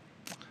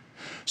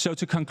 So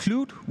to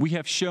conclude, we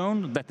have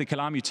shown that the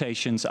CALR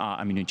mutations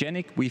are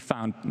immunogenic. We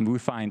find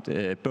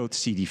both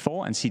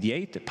CD4 and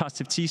CD8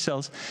 positive T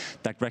cells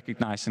that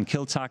recognize and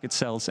kill target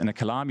cells in a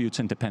CALR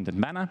mutant-dependent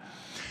manner.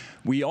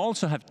 We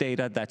also have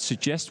data that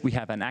suggests we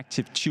have an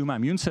active tumor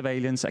immune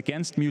surveillance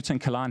against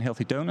mutant CALR in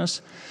healthy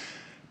donors.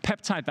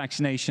 Peptide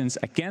vaccinations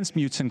against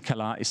mutant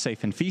CALR is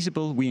safe and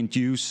feasible. We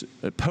induce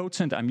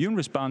potent immune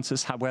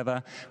responses.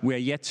 However, we are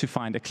yet to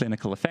find a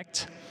clinical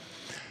effect.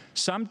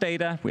 Some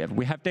data,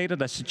 we have data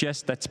that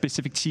suggests that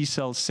specific T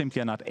cells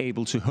simply are not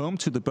able to home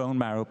to the bone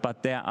marrow,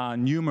 but there are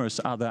numerous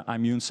other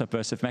immune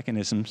subversive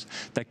mechanisms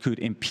that could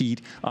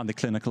impede on the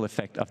clinical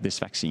effect of this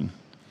vaccine.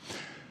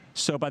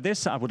 So by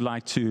this, I would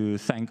like to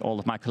thank all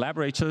of my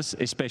collaborators,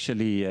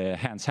 especially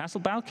Hans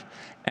Hasselbalch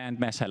and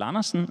Mads Hall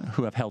Andersen,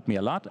 who have helped me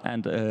a lot,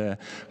 and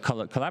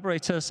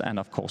collaborators, and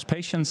of course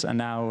patients. And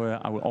now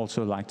I would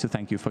also like to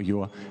thank you for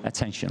your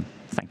attention.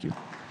 Thank you.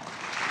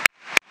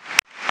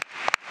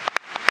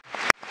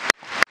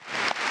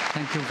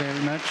 Thank you very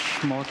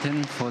much,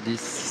 Morten, for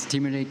this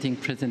stimulating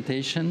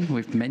presentation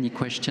with many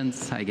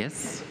questions, I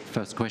guess.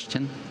 First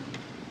question.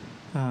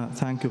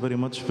 Thank you very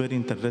much. Very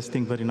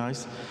interesting, very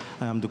nice.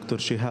 I am Dr.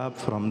 Shihab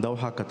from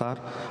Doha,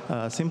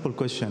 Qatar. Simple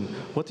question.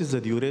 What is the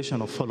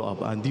duration of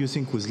follow-up? And do you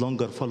think with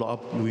longer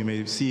follow-up we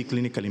may see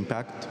clinical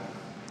impact?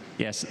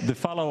 Yes, the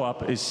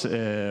follow-up is,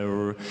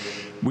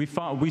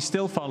 we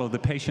still follow the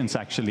patients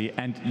actually,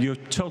 and you're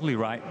totally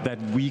right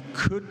that we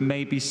could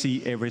maybe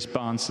see a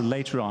response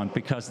later on,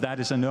 because that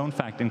is a known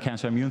fact in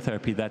cancer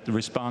immunotherapy, that the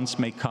response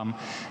may come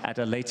at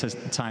a later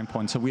time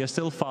point. So we are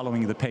still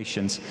following the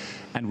patients,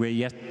 and we're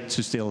yet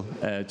to still,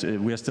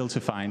 we are still to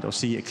find or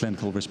see a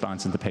clinical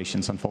response in the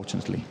patients,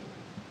 unfortunately.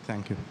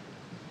 Thank you.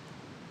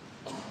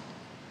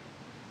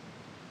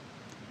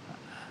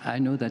 I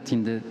know that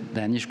in the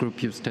Danish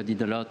group you've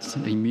studied a lot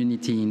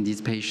immunity in these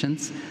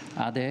patients.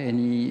 Are there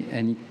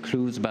any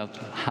clues about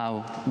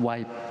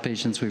why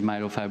patients with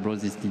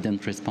myelofibrosis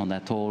didn't respond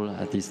at all,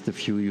 at least the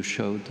few you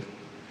showed?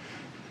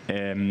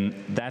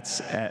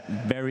 That's a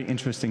very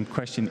interesting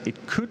question.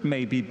 It could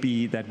maybe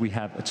be that we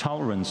have a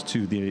tolerance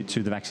to the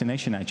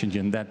vaccination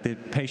antigen, that the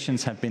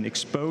patients have been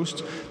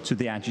exposed to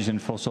the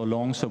antigen for so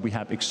long, so we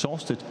have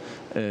exhausted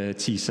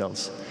T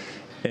cells.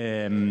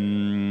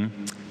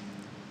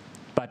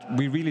 But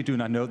we really do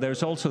not know.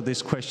 There's also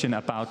this question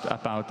about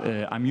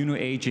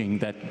immunoaging,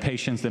 that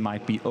patients, they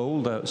might be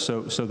older,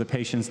 so the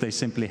patients, they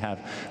simply have,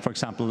 for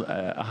example,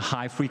 a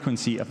high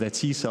frequency of their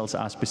T cells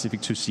are specific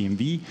to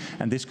CMV,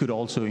 and this could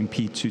also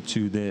impede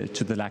to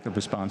the lack of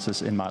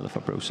responses in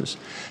myelofibrosis.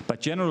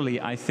 But generally,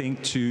 I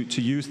think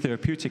to use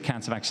therapeutic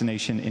cancer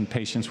vaccination in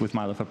patients with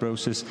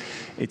myelofibrosis,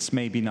 it's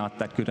maybe not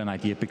that good an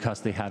idea,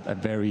 because they have a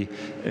very,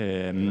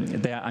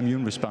 their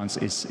immune response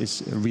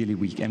is really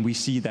weak, and we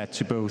see that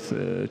to both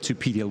to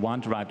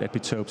PD-L1 derived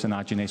epitopes and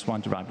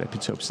arginase-1 derived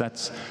epitopes.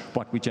 That's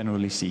what we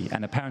generally see,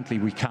 and apparently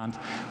we can't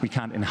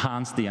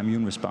enhance the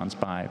immune response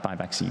by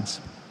vaccines.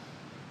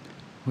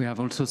 We have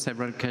also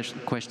several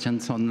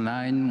questions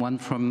online. One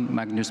from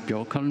Magnus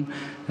Bjorkholm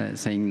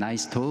saying,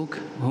 nice talk.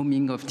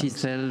 Homing of T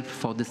cell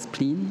for the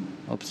spleen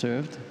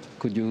observed.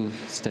 Could you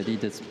study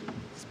the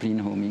spleen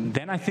homing?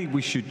 Then I think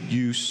we should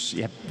use,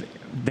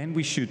 then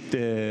we should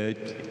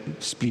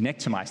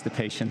splenectomize the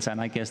patients, and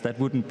I guess that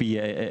wouldn't be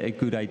a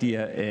good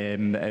idea.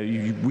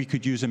 We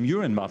could use a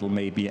murine model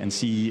maybe, and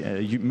see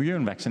a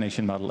murine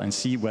vaccination model, and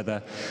see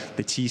whether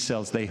the T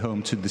cells, they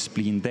home to the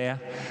spleen there.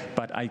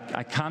 But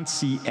I can't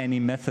see any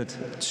method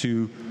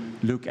to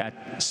look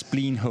at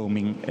spleen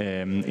homing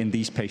in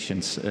these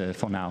patients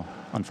for now,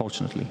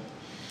 unfortunately.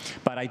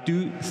 But I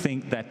do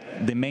think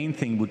that the main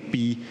thing would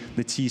be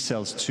the T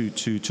cells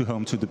to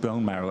home to the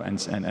bone marrow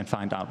and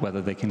find out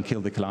whether they can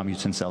kill the CALR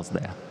mutant cells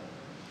there.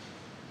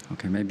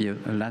 Okay, maybe a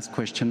last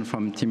question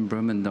from Tim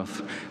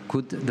Brumendorf.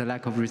 Could the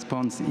lack of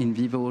response in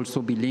vivo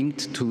also be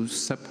linked to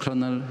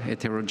subclonal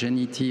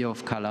heterogeneity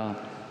of CALR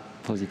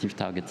positive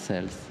target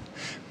cells?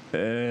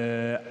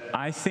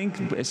 I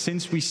think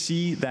since we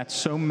see that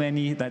so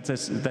many, that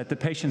the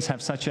patients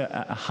have such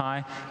a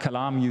high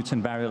CALR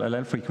mutant variant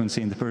allele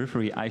frequency in the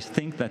periphery, I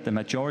think that the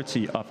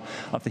majority of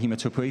the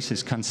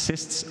hematopoiesis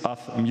consists of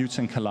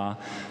mutant CALR.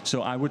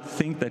 So I would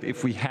think that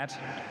if we had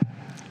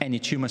any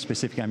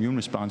tumor-specific immune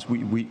response,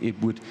 it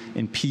would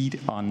impede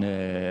on,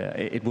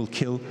 it will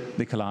kill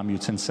the CALR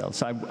mutant cells.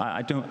 So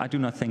I do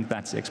not think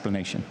that's the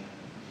explanation.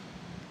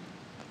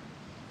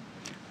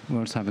 We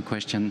also have a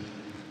question.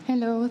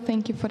 Hello,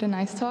 thank you for the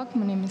nice talk.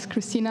 My name is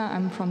Christina.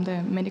 I'm from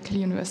the Medical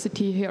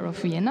University here of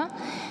Vienna.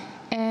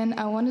 And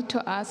I wanted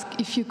to ask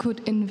if you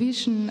could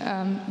envision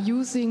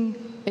using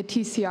a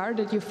TCR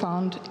that you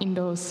found in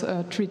those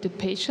treated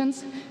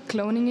patients,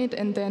 cloning it,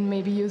 and then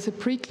maybe use a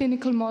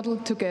preclinical model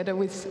together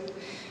with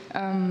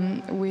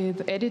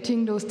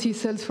editing those T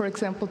cells, for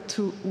example,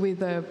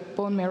 with a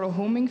bone marrow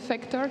homing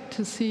factor,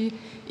 to see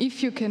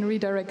if you can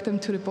redirect them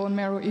to the bone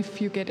marrow, if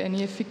you get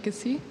any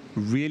efficacy?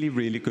 Really,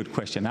 really good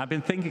question. I've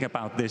been thinking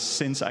about this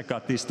since I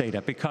got this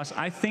data, because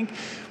I think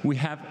we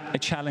have a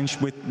challenge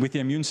with the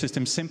immune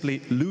system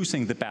simply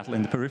losing the battle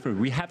in the periphery.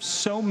 We have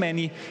so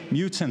many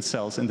mutant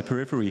cells in the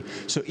periphery,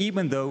 so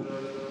even though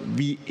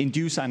we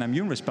induce an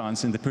immune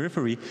response in the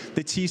periphery,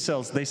 the T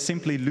cells, they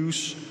simply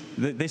lose,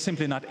 they're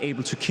simply not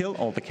able to kill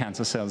all the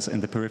cancer cells in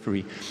the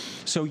periphery.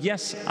 So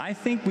yes, I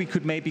think we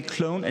could maybe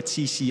clone a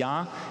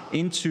TCR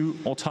into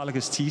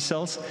autologous T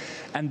cells,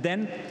 and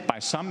then by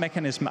some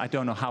mechanism, I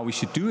don't know how we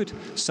should do it,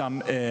 some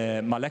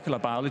molecular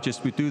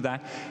biologists would do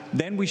that,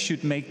 then we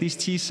should make these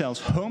T cells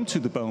home to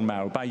the bone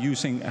marrow by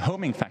using a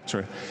homing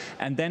factor.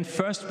 And then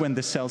first, when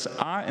the cells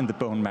are in the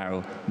bone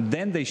marrow,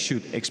 then they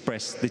should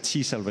express the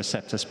T cell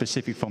receptor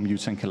specific for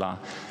mutant CALR.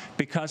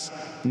 Because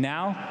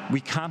now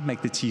we can't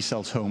make the T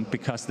cells home,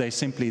 because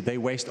they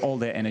waste all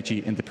their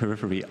energy in the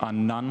periphery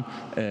on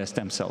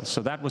non-stem cells.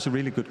 So that was a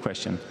really good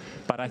question.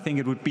 But I think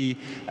it would be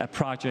a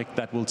project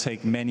that will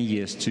take many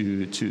years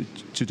to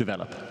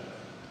develop.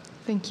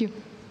 Thank you.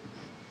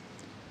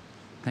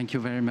 Thank you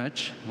very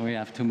much. We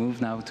have to move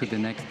now to the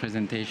next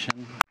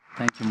presentation.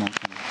 Thank you,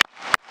 Morten.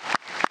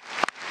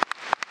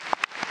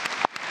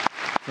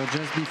 So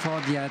just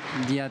before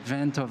the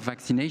advent of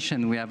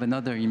vaccination, we have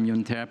another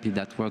immune therapy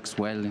that works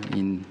well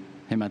in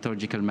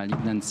hematological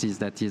malignancies,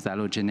 that is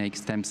allogeneic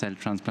stem cell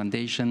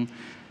transplantation.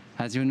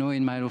 As you know,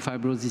 in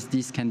myelofibrosis,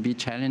 this can be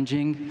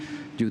challenging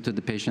due to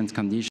the patient's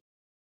condition.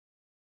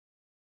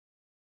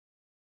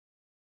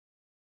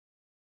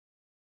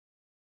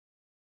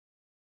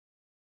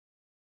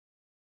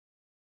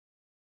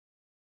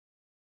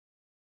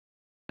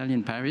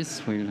 In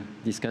Paris, we'll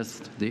discuss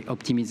the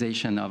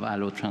optimization of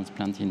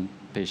allotransplant in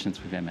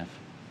patients with MF.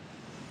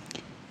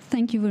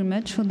 Thank you very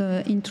much for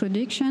the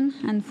introduction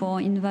and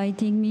for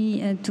inviting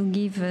me to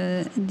give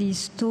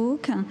this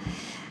talk.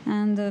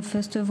 And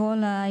first of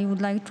all, I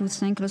would like to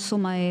thank also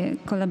my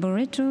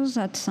collaborators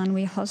at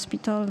Saint-Louis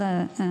Hospital,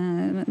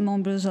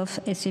 members of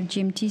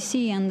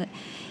SFGMTC and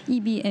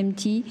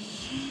EBMT.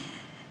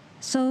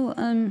 So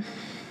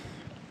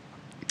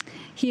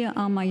here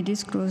are my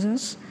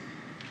disclosures.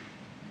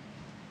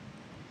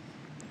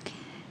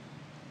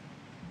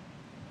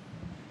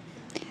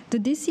 The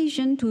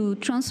decision to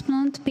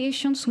transplant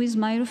patients with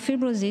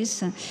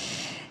myelofibrosis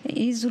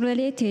is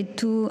related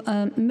to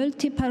a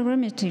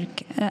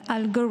multi-parametric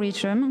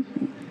algorithm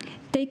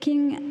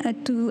taking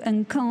into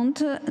account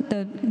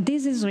the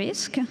disease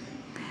risk,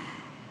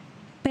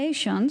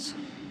 patients,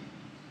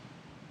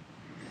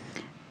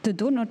 the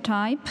donor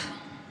type,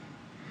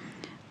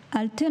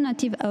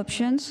 alternative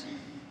options,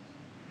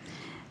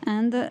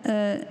 and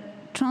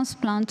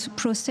transplant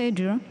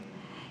procedure,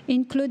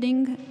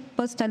 including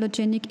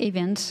post-allogenic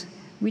events,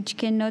 which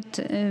cannot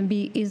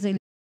be easily,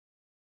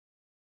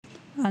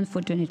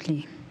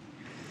 unfortunately.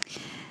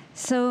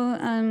 So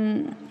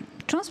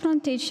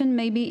transplantation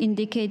may be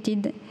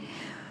indicated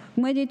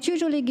when it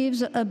usually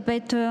gives a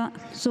better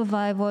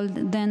survival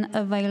than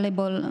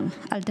available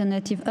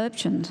alternative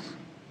options.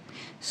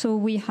 So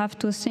we have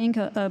to think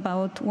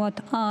about what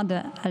are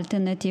the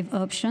alternative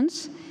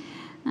options,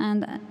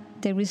 and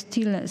there is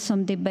still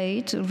some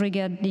debate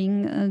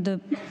regarding the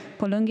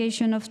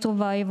prolongation of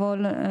survival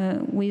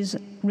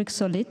with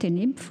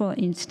ruxolitinib, for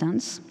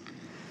instance.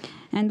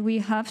 And we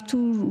have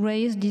to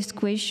raise this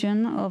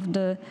question of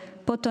the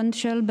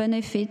potential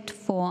benefit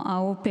for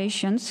our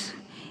patients.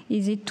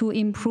 Is it to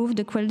improve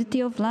the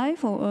quality of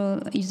life,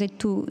 or is it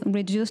to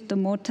reduce the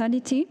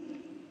mortality?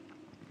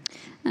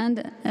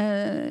 And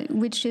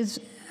which is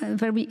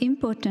very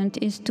important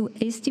is to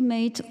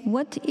estimate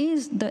what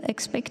is the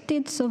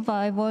expected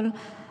survival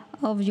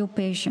of your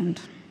patient.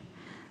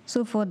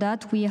 So for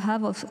that, we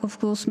have, of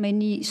course,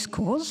 many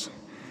scores.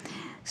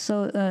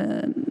 So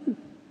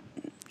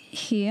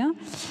here,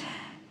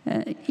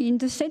 in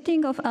the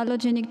setting of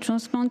allogenic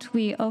transplant,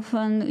 we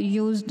often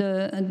use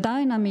the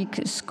dynamic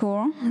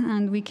score,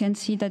 and we can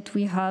see that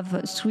we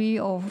have 3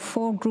 or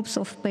 4 groups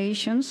of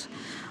patients.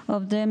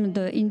 Of them,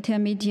 the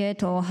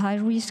intermediate or high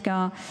risk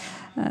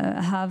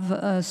have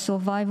a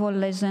survival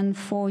less than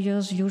 4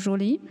 years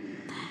usually.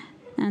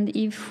 And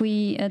if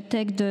we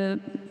take the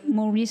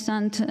more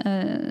recent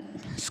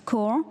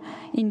score,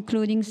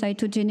 including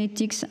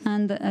cytogenetics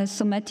and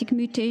somatic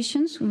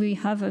mutations, we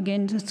have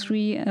again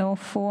 3 or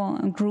 4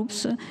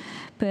 groups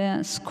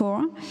per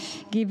score,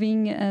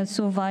 giving a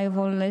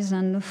survival less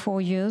than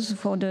 4 years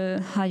for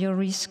the higher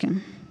risk.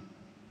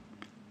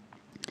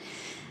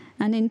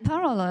 And in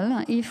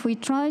parallel, if we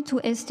try to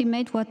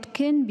estimate what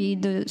can be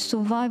the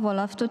survival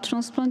after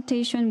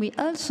transplantation, we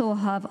also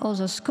have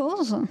other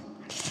scores.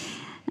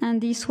 And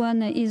this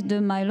one is the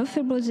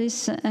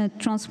myelofibrosis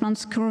transplant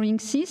scoring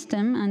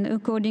system. And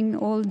according to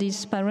all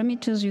these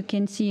parameters you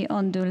can see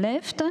on the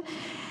left,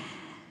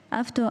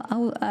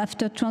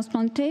 after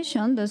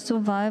transplantation, the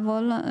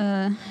survival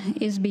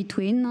is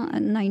between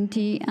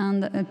 90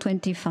 and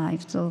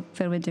 25, so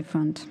very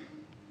different.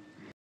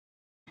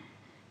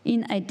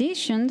 In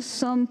addition,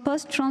 some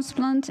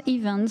post-transplant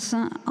events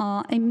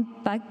are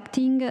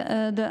impacting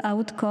the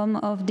outcome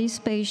of these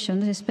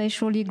patients,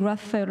 especially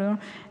graft failure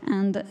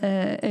and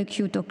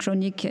acute or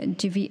chronic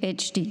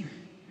GVHD.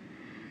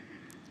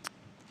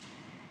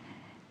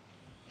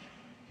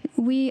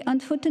 We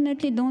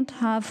unfortunately don't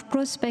have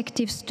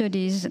prospective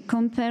studies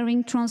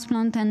comparing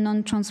transplant and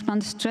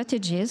non-transplant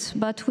strategies,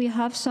 but we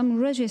have some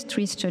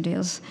registry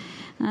studies.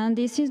 And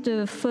this is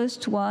the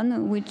first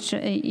one, which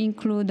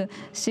include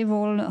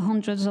several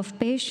hundreds of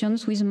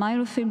patients with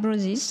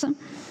myelofibrosis.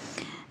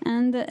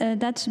 And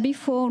that's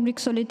before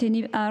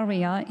ruxolitinib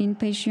area in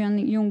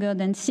patients younger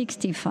than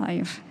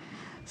 65.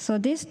 So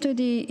this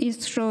study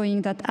is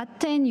showing that at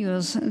 10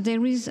 years,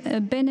 there is a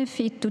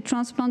benefit to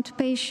transplant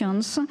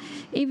patients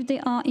if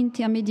they are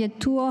intermediate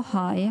 2 or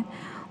high,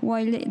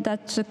 while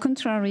that's the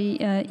contrary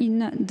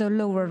in the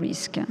lower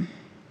risk.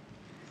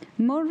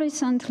 More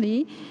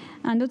recently,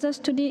 another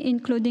study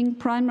including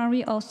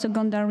primary or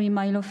secondary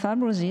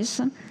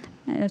myelofibrosis,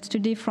 a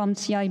study from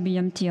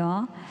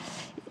CIBMTR,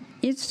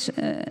 is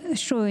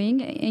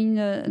showing in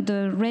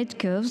the red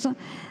curves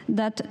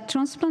that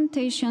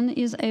transplantation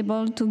is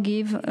able to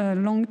give a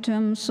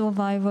long-term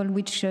survival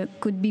which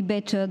could be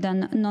better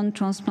than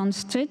non-transplant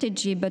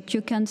strategy, but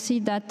you can see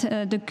that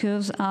the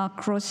curves are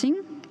crossing.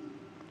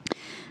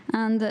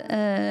 And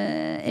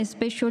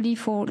especially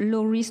for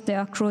low risk, they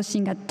are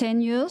crossing at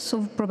 10 years,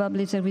 so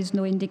probably there is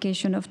no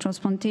indication of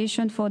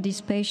transplantation for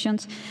these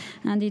patients,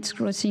 and it's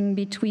crossing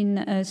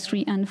between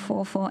 3 and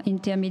 4 for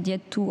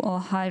intermediate 2 or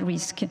high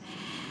risk,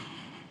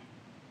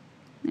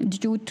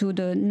 due to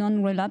the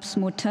non-relapse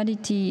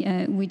mortality,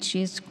 which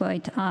is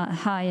quite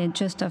high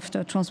just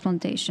after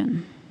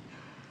transplantation.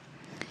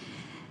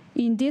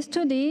 In this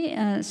study,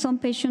 some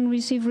patients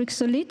receive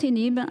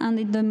ruxolitinib, and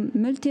in the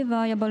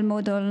multivariable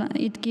model,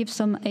 it gives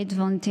some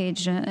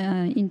advantage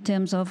in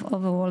terms of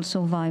overall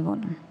survival.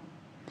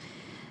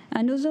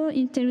 Another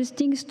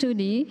interesting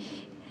study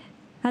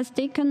has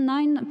taken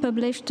 9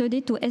 published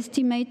studies to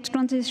estimate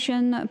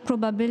transition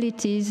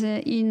probabilities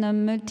in a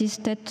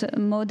multi-state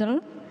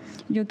model.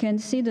 You can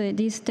see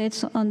these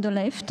states on the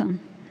left.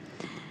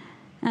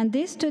 And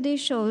this study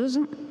shows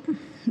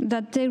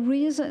that there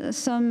is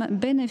some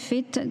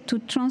benefit to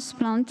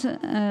transplant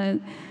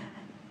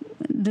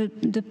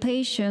the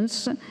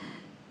patients.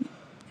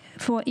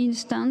 For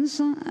instance,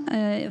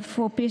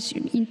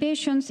 in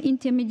patients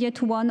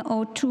intermediate 1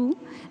 or 2,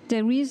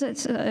 there is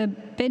a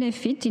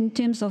benefit in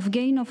terms of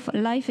gain of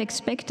life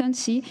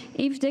expectancy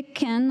if they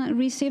can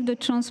receive the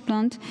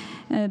transplant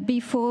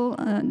before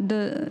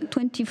the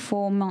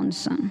 24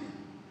 months.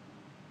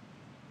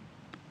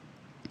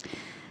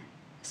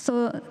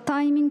 So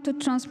timing to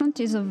transplant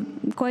is a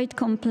quite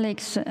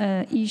complex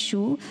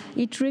issue.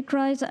 It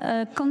requires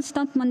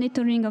constant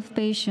monitoring of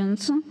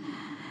patients.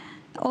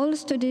 All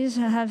studies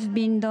have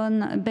been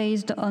done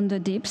based on the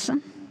DIPS.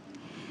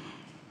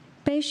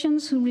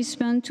 Patients who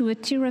respond to a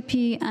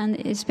therapy, and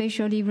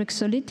especially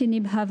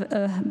ruxolitinib, have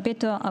a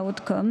better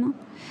outcome.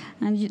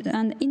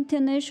 And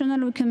international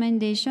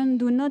recommendations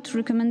do not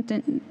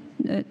recommend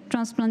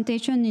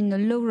transplantation in a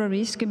lower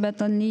risk,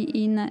 but only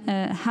in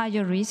a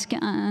higher risk,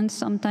 and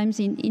sometimes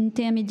in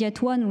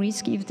intermediate 1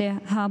 risk if they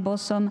harbor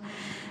some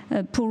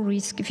poor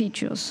risk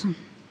features.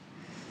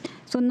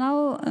 So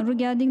now,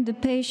 regarding the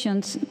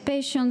patients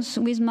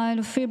with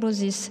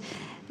myelofibrosis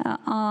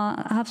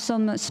have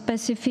some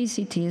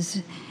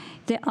specificities.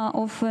 They are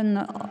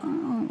often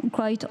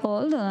quite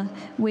old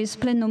with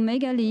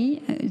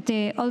splenomegaly.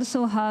 They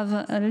also have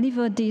a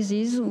liver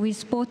disease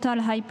with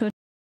portal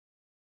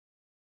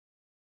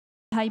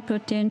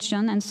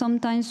hypertension and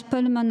sometimes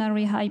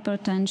pulmonary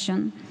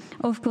hypertension.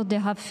 Of course, they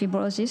have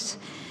fibrosis.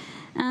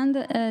 And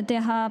they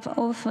have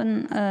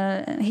often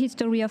a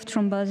history of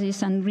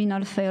thrombosis and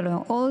renal failure.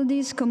 All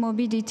these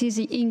comorbidities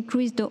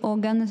increase the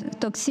organ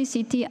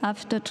toxicity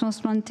after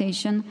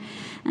transplantation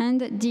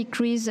and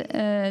decrease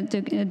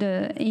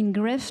the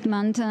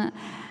engraftment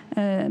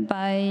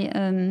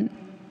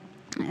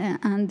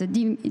and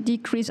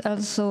decrease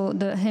also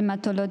the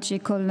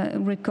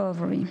hematological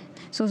recovery.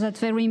 So that's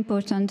very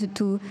important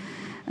to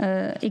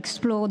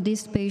explore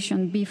this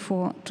patient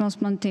before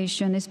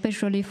transplantation,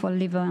 especially for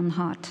liver and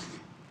heart.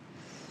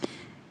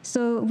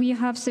 So we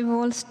have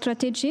several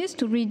strategies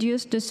to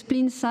reduce the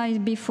spleen size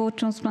before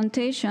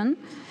transplantation.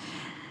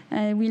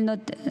 I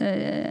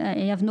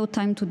have no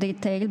time to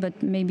detail,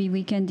 but maybe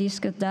we can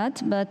discuss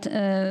that. But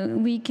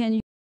we can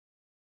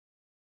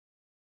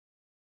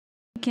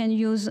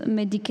use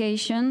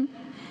medication,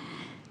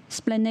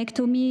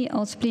 splenectomy,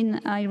 or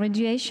spleen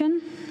irradiation,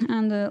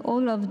 and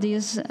all of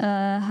these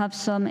have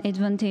some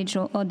advantage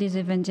or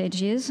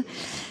disadvantages.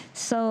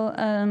 So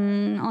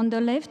on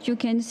the left, you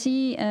can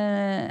see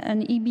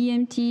an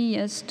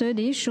EBMT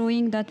study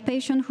showing that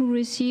patients who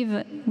receive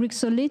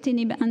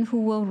ruxolitinib and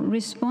who were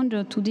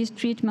responders to this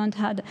treatment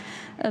had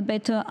a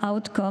better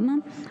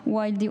outcome,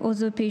 while the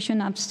other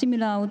patients have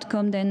similar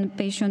outcome than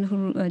patients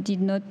who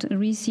did not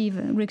receive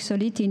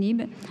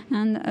ruxolitinib.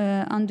 And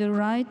on the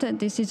right,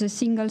 this is a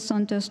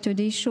single-center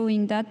study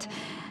showing that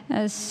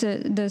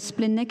the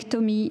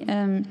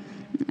splenectomy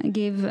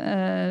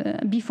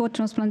before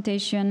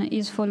transplantation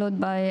is followed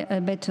by a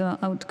better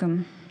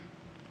outcome.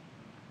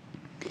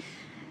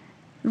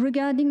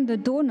 Regarding the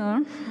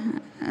donor,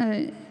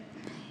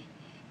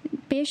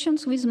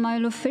 patients with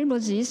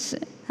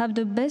myelofibrosis have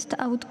the best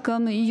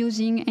outcome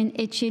using an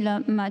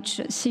HLA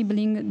matched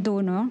sibling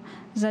donor.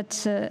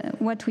 That's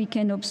what we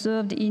can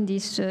observe in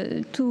these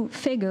 2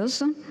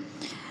 figures.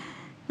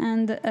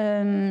 And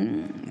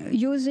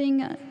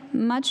using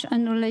match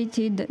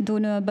unrelated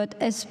donor, but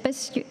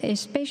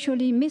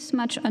especially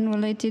mismatch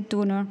unrelated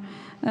donor,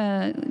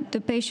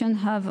 the patient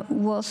have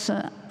worse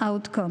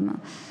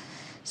outcome.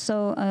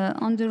 So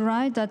on the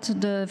right, that's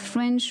the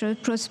French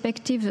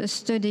prospective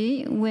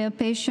study where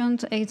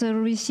patients either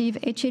receive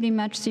HLA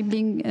matched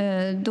sibling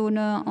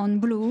donor on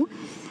blue,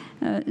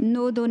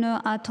 no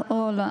donor at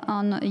all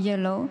on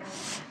yellow,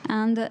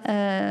 and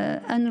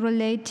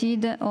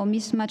unrelated or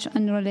mismatch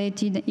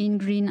unrelated in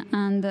green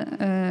and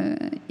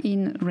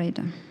in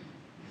red.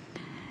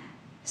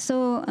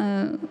 So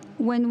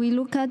when we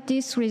look at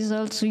these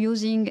results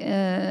using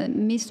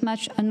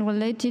mismatch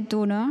unrelated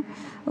donor,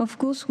 of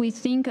course we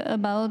think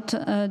about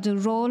the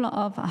role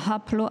of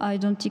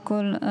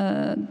haploidentical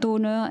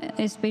donor,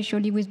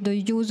 especially with the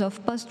use of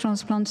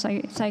post-transplant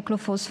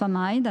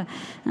cyclophosphamide.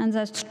 And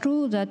that's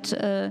true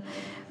that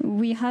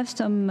we have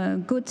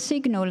some good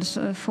signals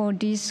for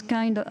this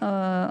kind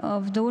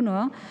of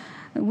donor,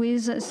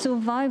 with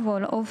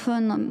survival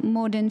often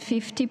more than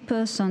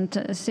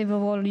 50%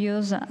 several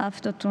years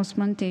after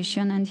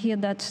transplantation. And here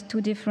that's 2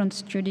 different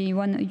studies,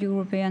 one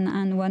European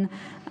and one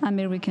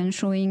American,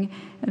 showing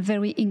a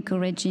very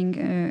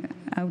encouraging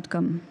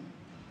outcome.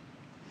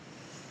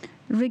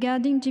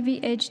 Regarding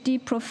GVHD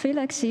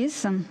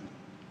prophylaxis,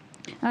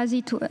 As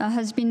it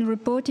has been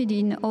reported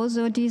in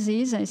other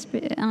diseases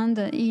and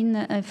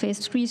in phase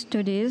 3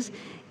 studies,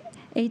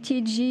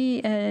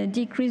 ATG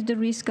decreased the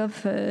risk of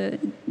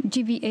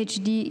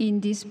GVHD in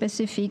this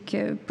specific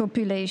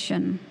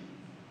population.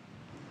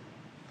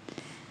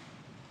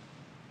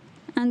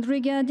 And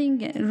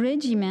regarding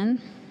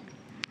regimen,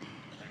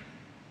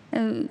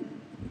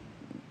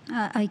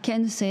 I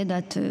can say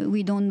that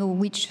we don't know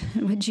which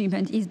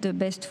regimen is the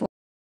best for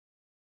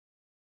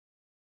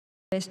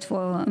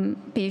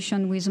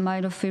patients with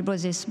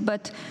myelofibrosis,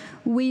 but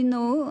we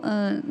know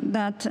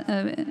that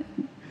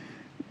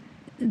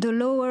the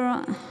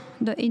lower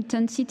the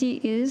intensity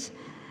is,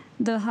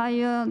 the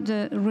higher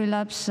the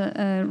relapse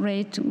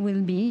rate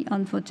will be,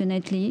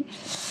 unfortunately,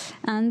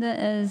 and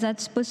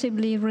that's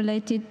possibly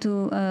related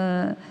to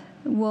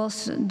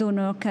worse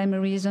donor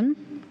chimerism.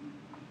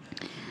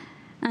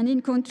 And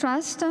in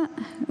contrast,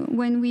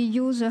 when we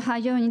use a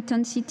higher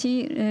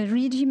intensity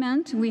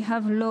regimen, we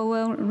have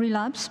lower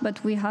relapse,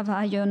 but we have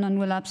higher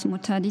non-relapse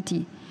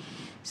mortality.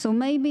 So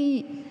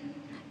maybe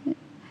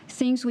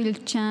things will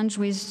change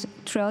with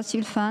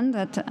treosulfan,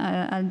 that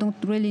I don't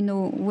really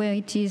know where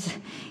it is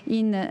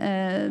in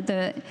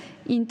the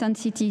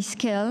intensity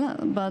scale,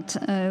 but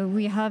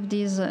we have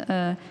these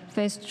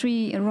phase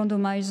 3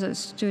 randomized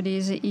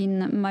studies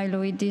in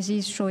myeloid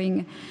disease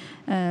showing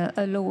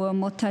a lower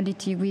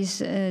mortality with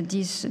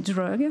this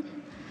drug.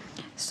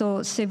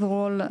 So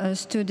several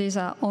studies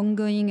are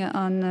ongoing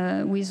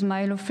on with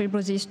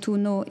myelofibrosis to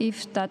know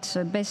if that's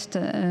the best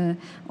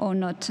or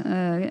not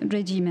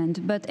regimen.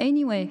 But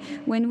anyway,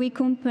 when we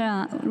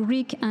compare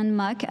RIC and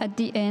MAC, at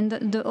the end,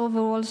 the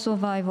overall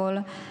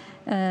survival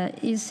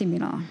is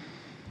similar.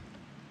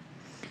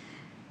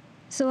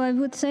 So I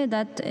would say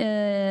that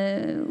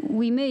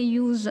we may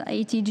use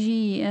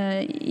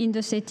ATG in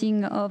the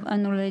setting of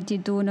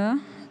unrelated donor.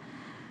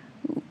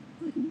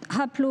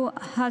 Haplo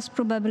has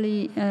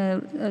probably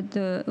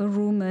the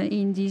room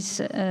in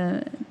this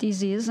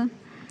disease.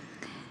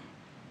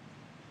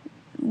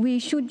 We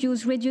should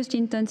use reduced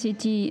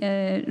intensity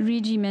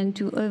regimen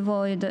to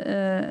avoid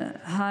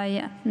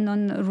high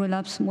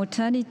non-relapse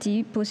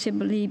mortality,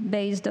 possibly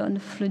based on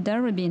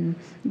fludarabine.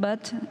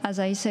 But as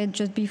I said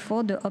just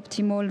before, the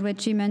optimal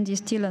regimen is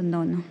still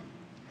unknown.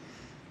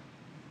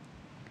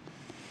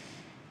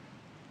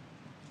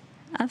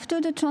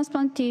 After the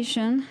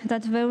transplantation,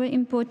 that's very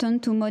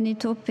important to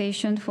monitor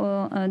patients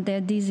for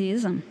their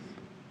disease,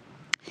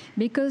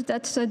 because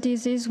that's a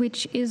disease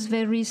which is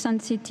very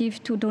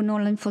sensitive to donor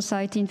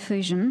lymphocyte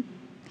infusion.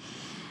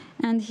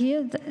 And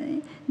here,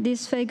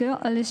 this figure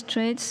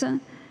illustrates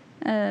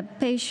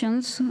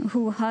patients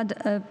who had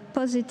a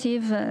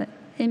positive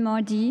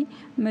MRD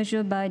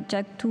measured by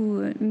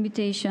JAK2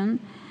 mutation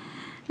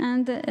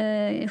and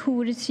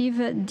who received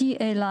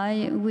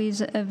DLI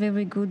with a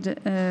very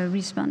good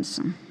response.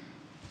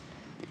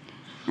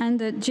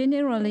 And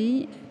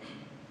generally,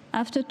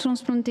 after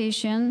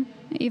transplantation,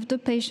 if the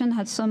patient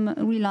had some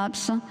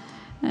relapse,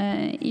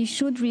 he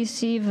should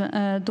receive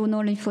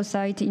donor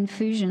lymphocyte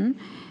infusion,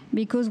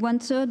 because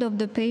 1/3 of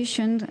the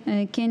patient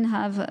can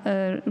have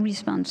a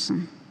response.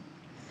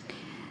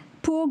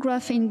 Poor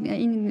graft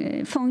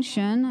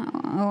function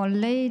or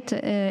late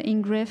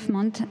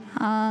engraftment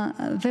are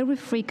very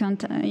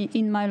frequent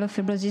in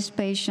myelofibrosis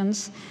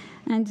patients,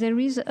 and there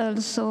is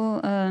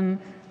also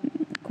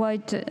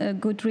quite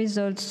good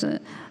results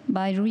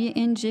by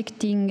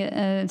re-injecting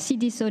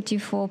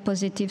CD34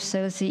 positive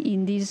cells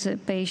in these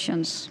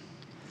patients.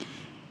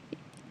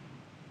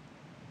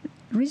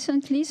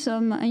 Recently,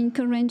 some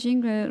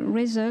encouraging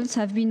results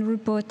have been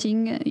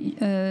reporting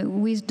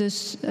with the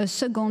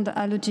second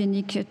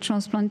allogenic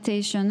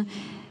transplantation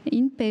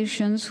in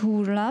patients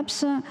who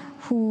relapse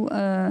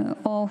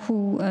or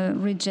who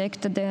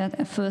reject their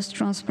first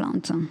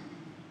transplant.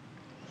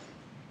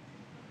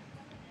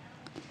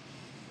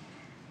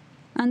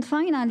 And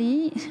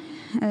finally,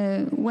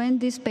 when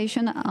these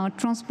patients are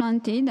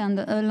transplanted and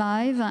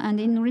alive and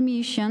in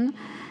remission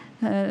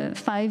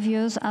 5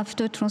 years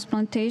after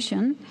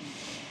transplantation,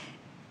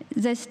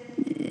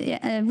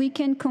 we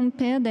can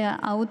compare their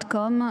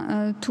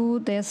outcome to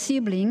their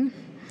sibling.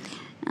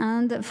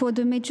 And for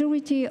the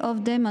majority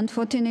of them,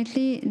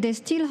 unfortunately, they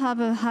still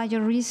have a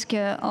higher risk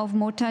of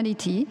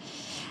mortality.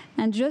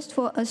 And just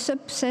for a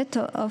subset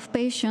of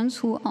patients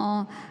who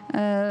are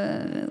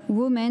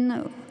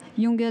women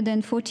younger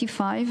than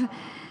 45,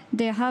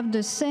 they have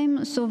the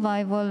same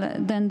survival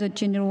than the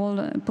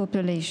general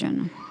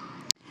population.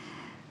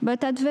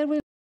 But at very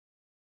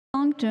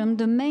long term,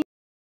 the main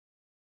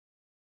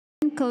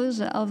cause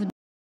of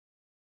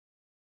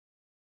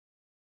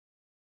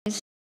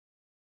is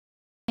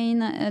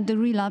the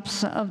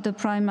relapse of the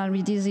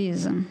primary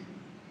disease.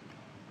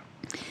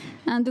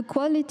 And the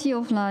quality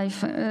of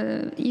life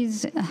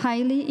is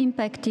highly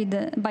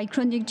impacted by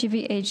chronic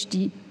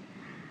GVHD.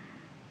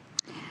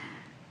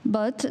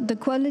 But the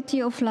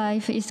quality of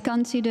life is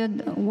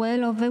considered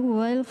well or very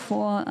well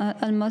for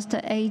almost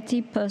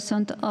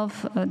 80%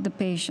 of the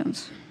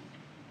patients.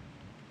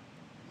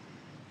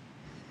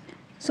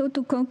 So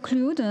to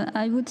conclude,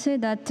 I would say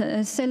that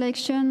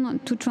selection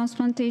to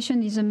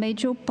transplantation is a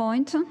major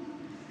point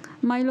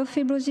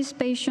Myelofibrosis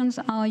patients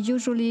are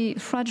usually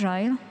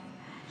fragile.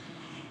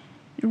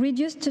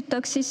 Reduced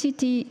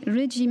toxicity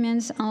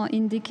regimens are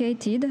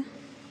indicated.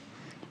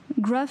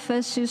 Graft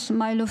versus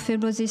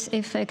myelofibrosis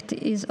effect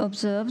is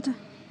observed.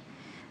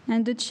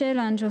 And the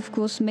challenge, of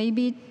course, may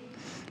be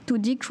to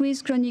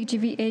decrease chronic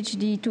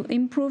GVHD to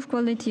improve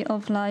quality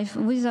of life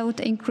without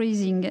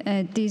increasing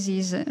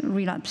disease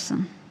relapse.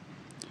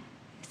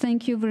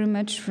 Thank you very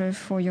much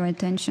for your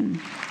attention.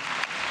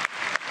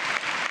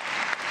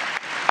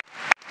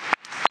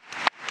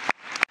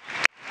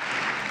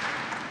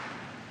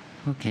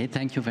 Okay,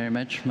 thank you very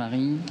much,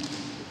 Marie.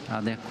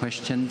 Are there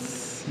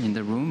questions in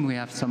the room? We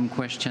have some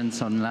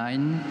questions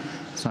online.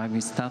 So I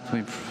will start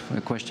with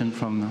a question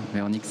from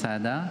Véronique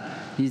Saada.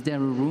 Is there a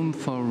room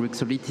for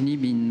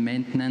ruxolitinib in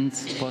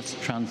maintenance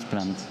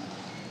post-transplant?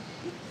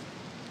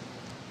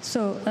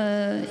 So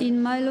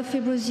in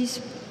myelofibrosis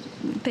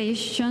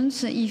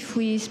patients, if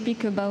we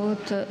speak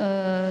about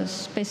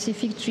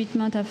specific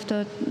treatment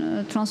after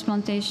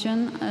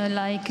transplantation,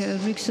 like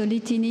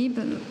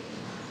ruxolitinib,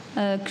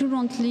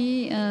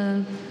 currently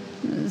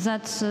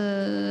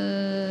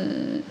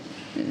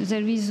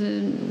there is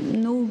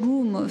no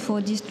room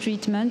for this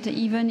treatment,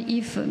 even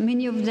if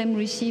many of them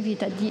receive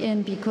it at the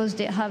end because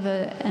they have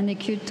an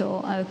acute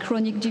or a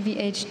chronic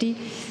GVHD.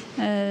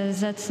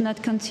 That's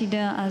not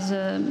considered as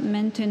a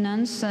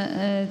maintenance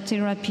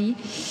therapy,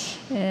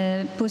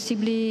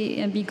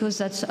 possibly because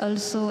that's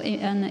also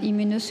an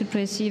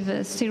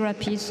immunosuppressive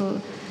therapy,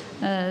 so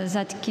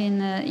that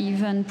can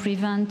even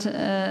prevent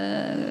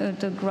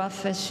the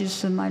graft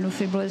versus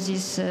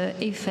myelofibrosis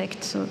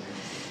effect. So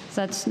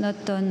that's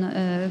not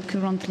done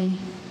currently.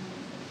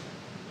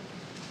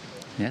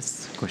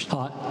 Yes, question.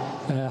 Hi,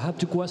 I have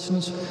two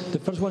questions. The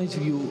first one is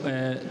if you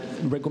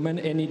recommend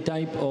any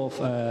type of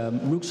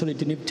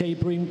ruxolitinib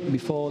tapering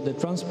before the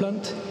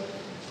transplant.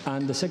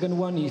 And the second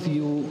one, if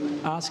you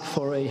ask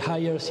for a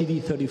higher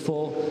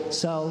CD34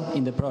 cell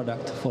in the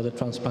product for the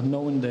transplant,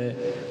 knowing the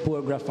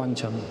poor graft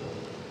function.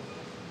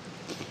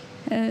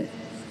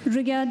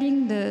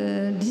 Regarding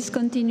the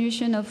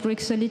discontinuation of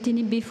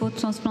ruxolitinib before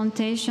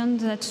transplantation,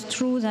 that's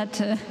true that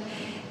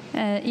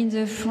in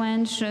the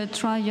French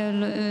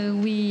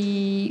trial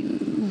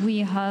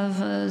we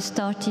have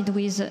started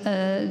with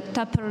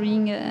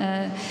tapering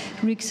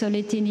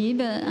ruxolitinib,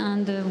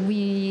 and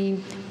we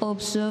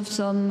observed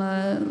some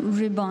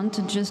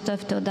rebound just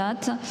after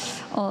that,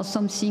 or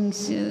some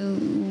things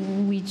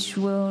which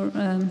were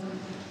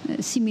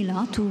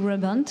similar to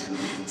rebound.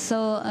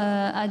 So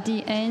at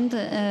the end,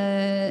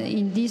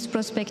 in this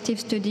prospective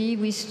study,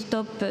 we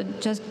stopped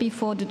just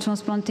before the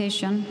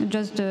transplantation,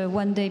 just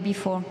 1 day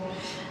before.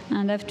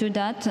 And after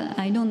that,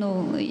 I don't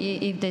know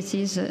if this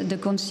is the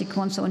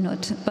consequence or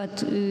not,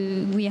 but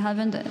we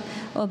haven't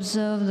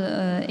observed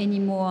any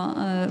more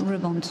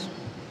rebound.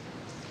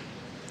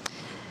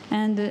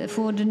 And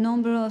for the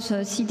number of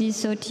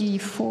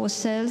CD34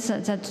 cells,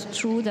 that's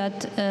true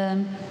that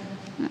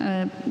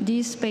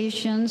these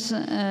patients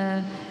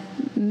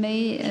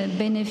may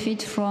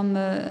benefit from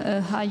a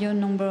higher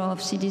number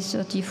of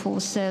CD34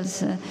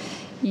 cells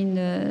in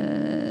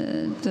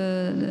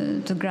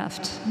the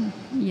graft.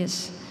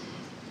 Yes.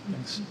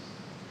 Thanks.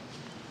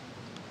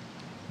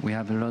 We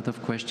have a lot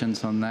of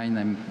questions online.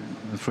 I'm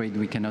afraid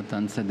we cannot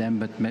answer them,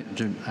 but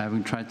I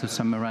will try to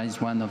summarize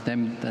one of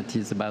them that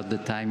is about the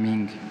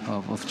timing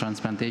of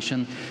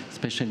transplantation,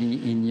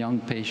 especially in young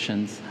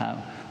patients.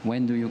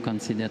 When do you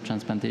consider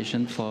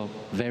transplantation for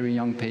very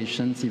young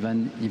patients,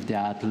 even if they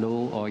are at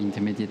low or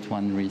intermediate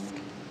one risk?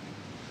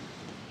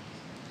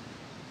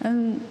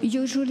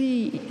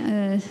 Usually,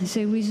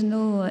 there is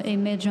no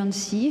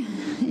emergency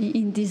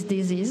in this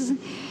disease,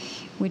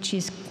 which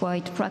is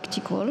quite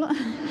practical.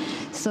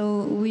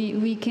 So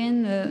we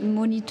can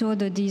monitor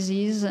the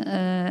disease.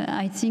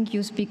 I think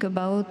you speak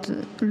about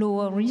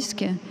lower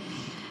risk.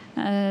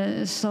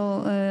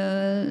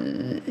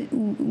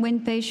 When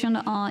patients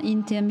are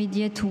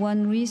intermediate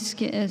one risk,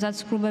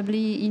 that's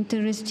probably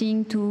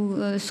interesting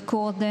to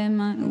score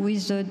them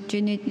with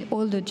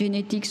all the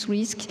genetics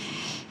risk,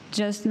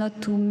 just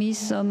not to miss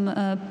some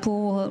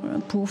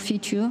poor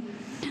feature.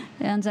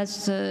 And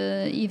that's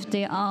if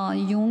they are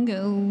young,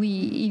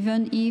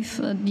 even if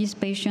this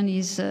patient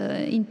is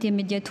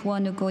intermediate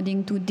one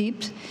according to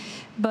DIPS,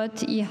 but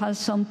he has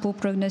some poor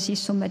prognosis,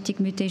 somatic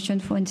mutation,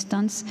 for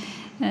instance,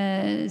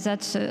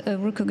 that's a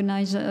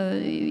recognized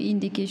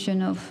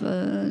indication of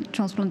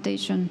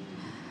transplantation.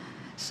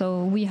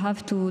 So we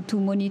have to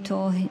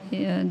monitor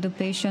the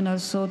patient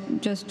also,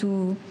 just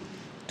to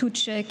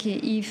check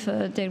if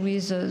there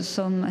is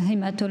some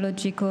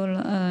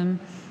hematological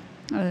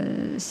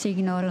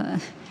signal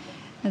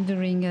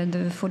during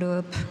the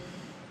follow-up.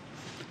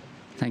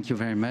 Thank you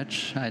very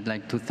much. I'd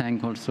like to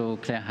thank also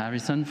Claire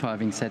Harrison for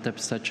having set up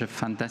such a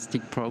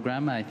fantastic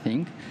program, I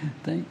think.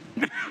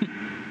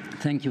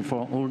 Thank you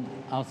for all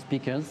our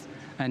speakers.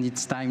 And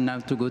it's time now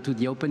to go to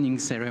the opening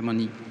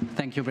ceremony.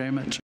 Thank you very much.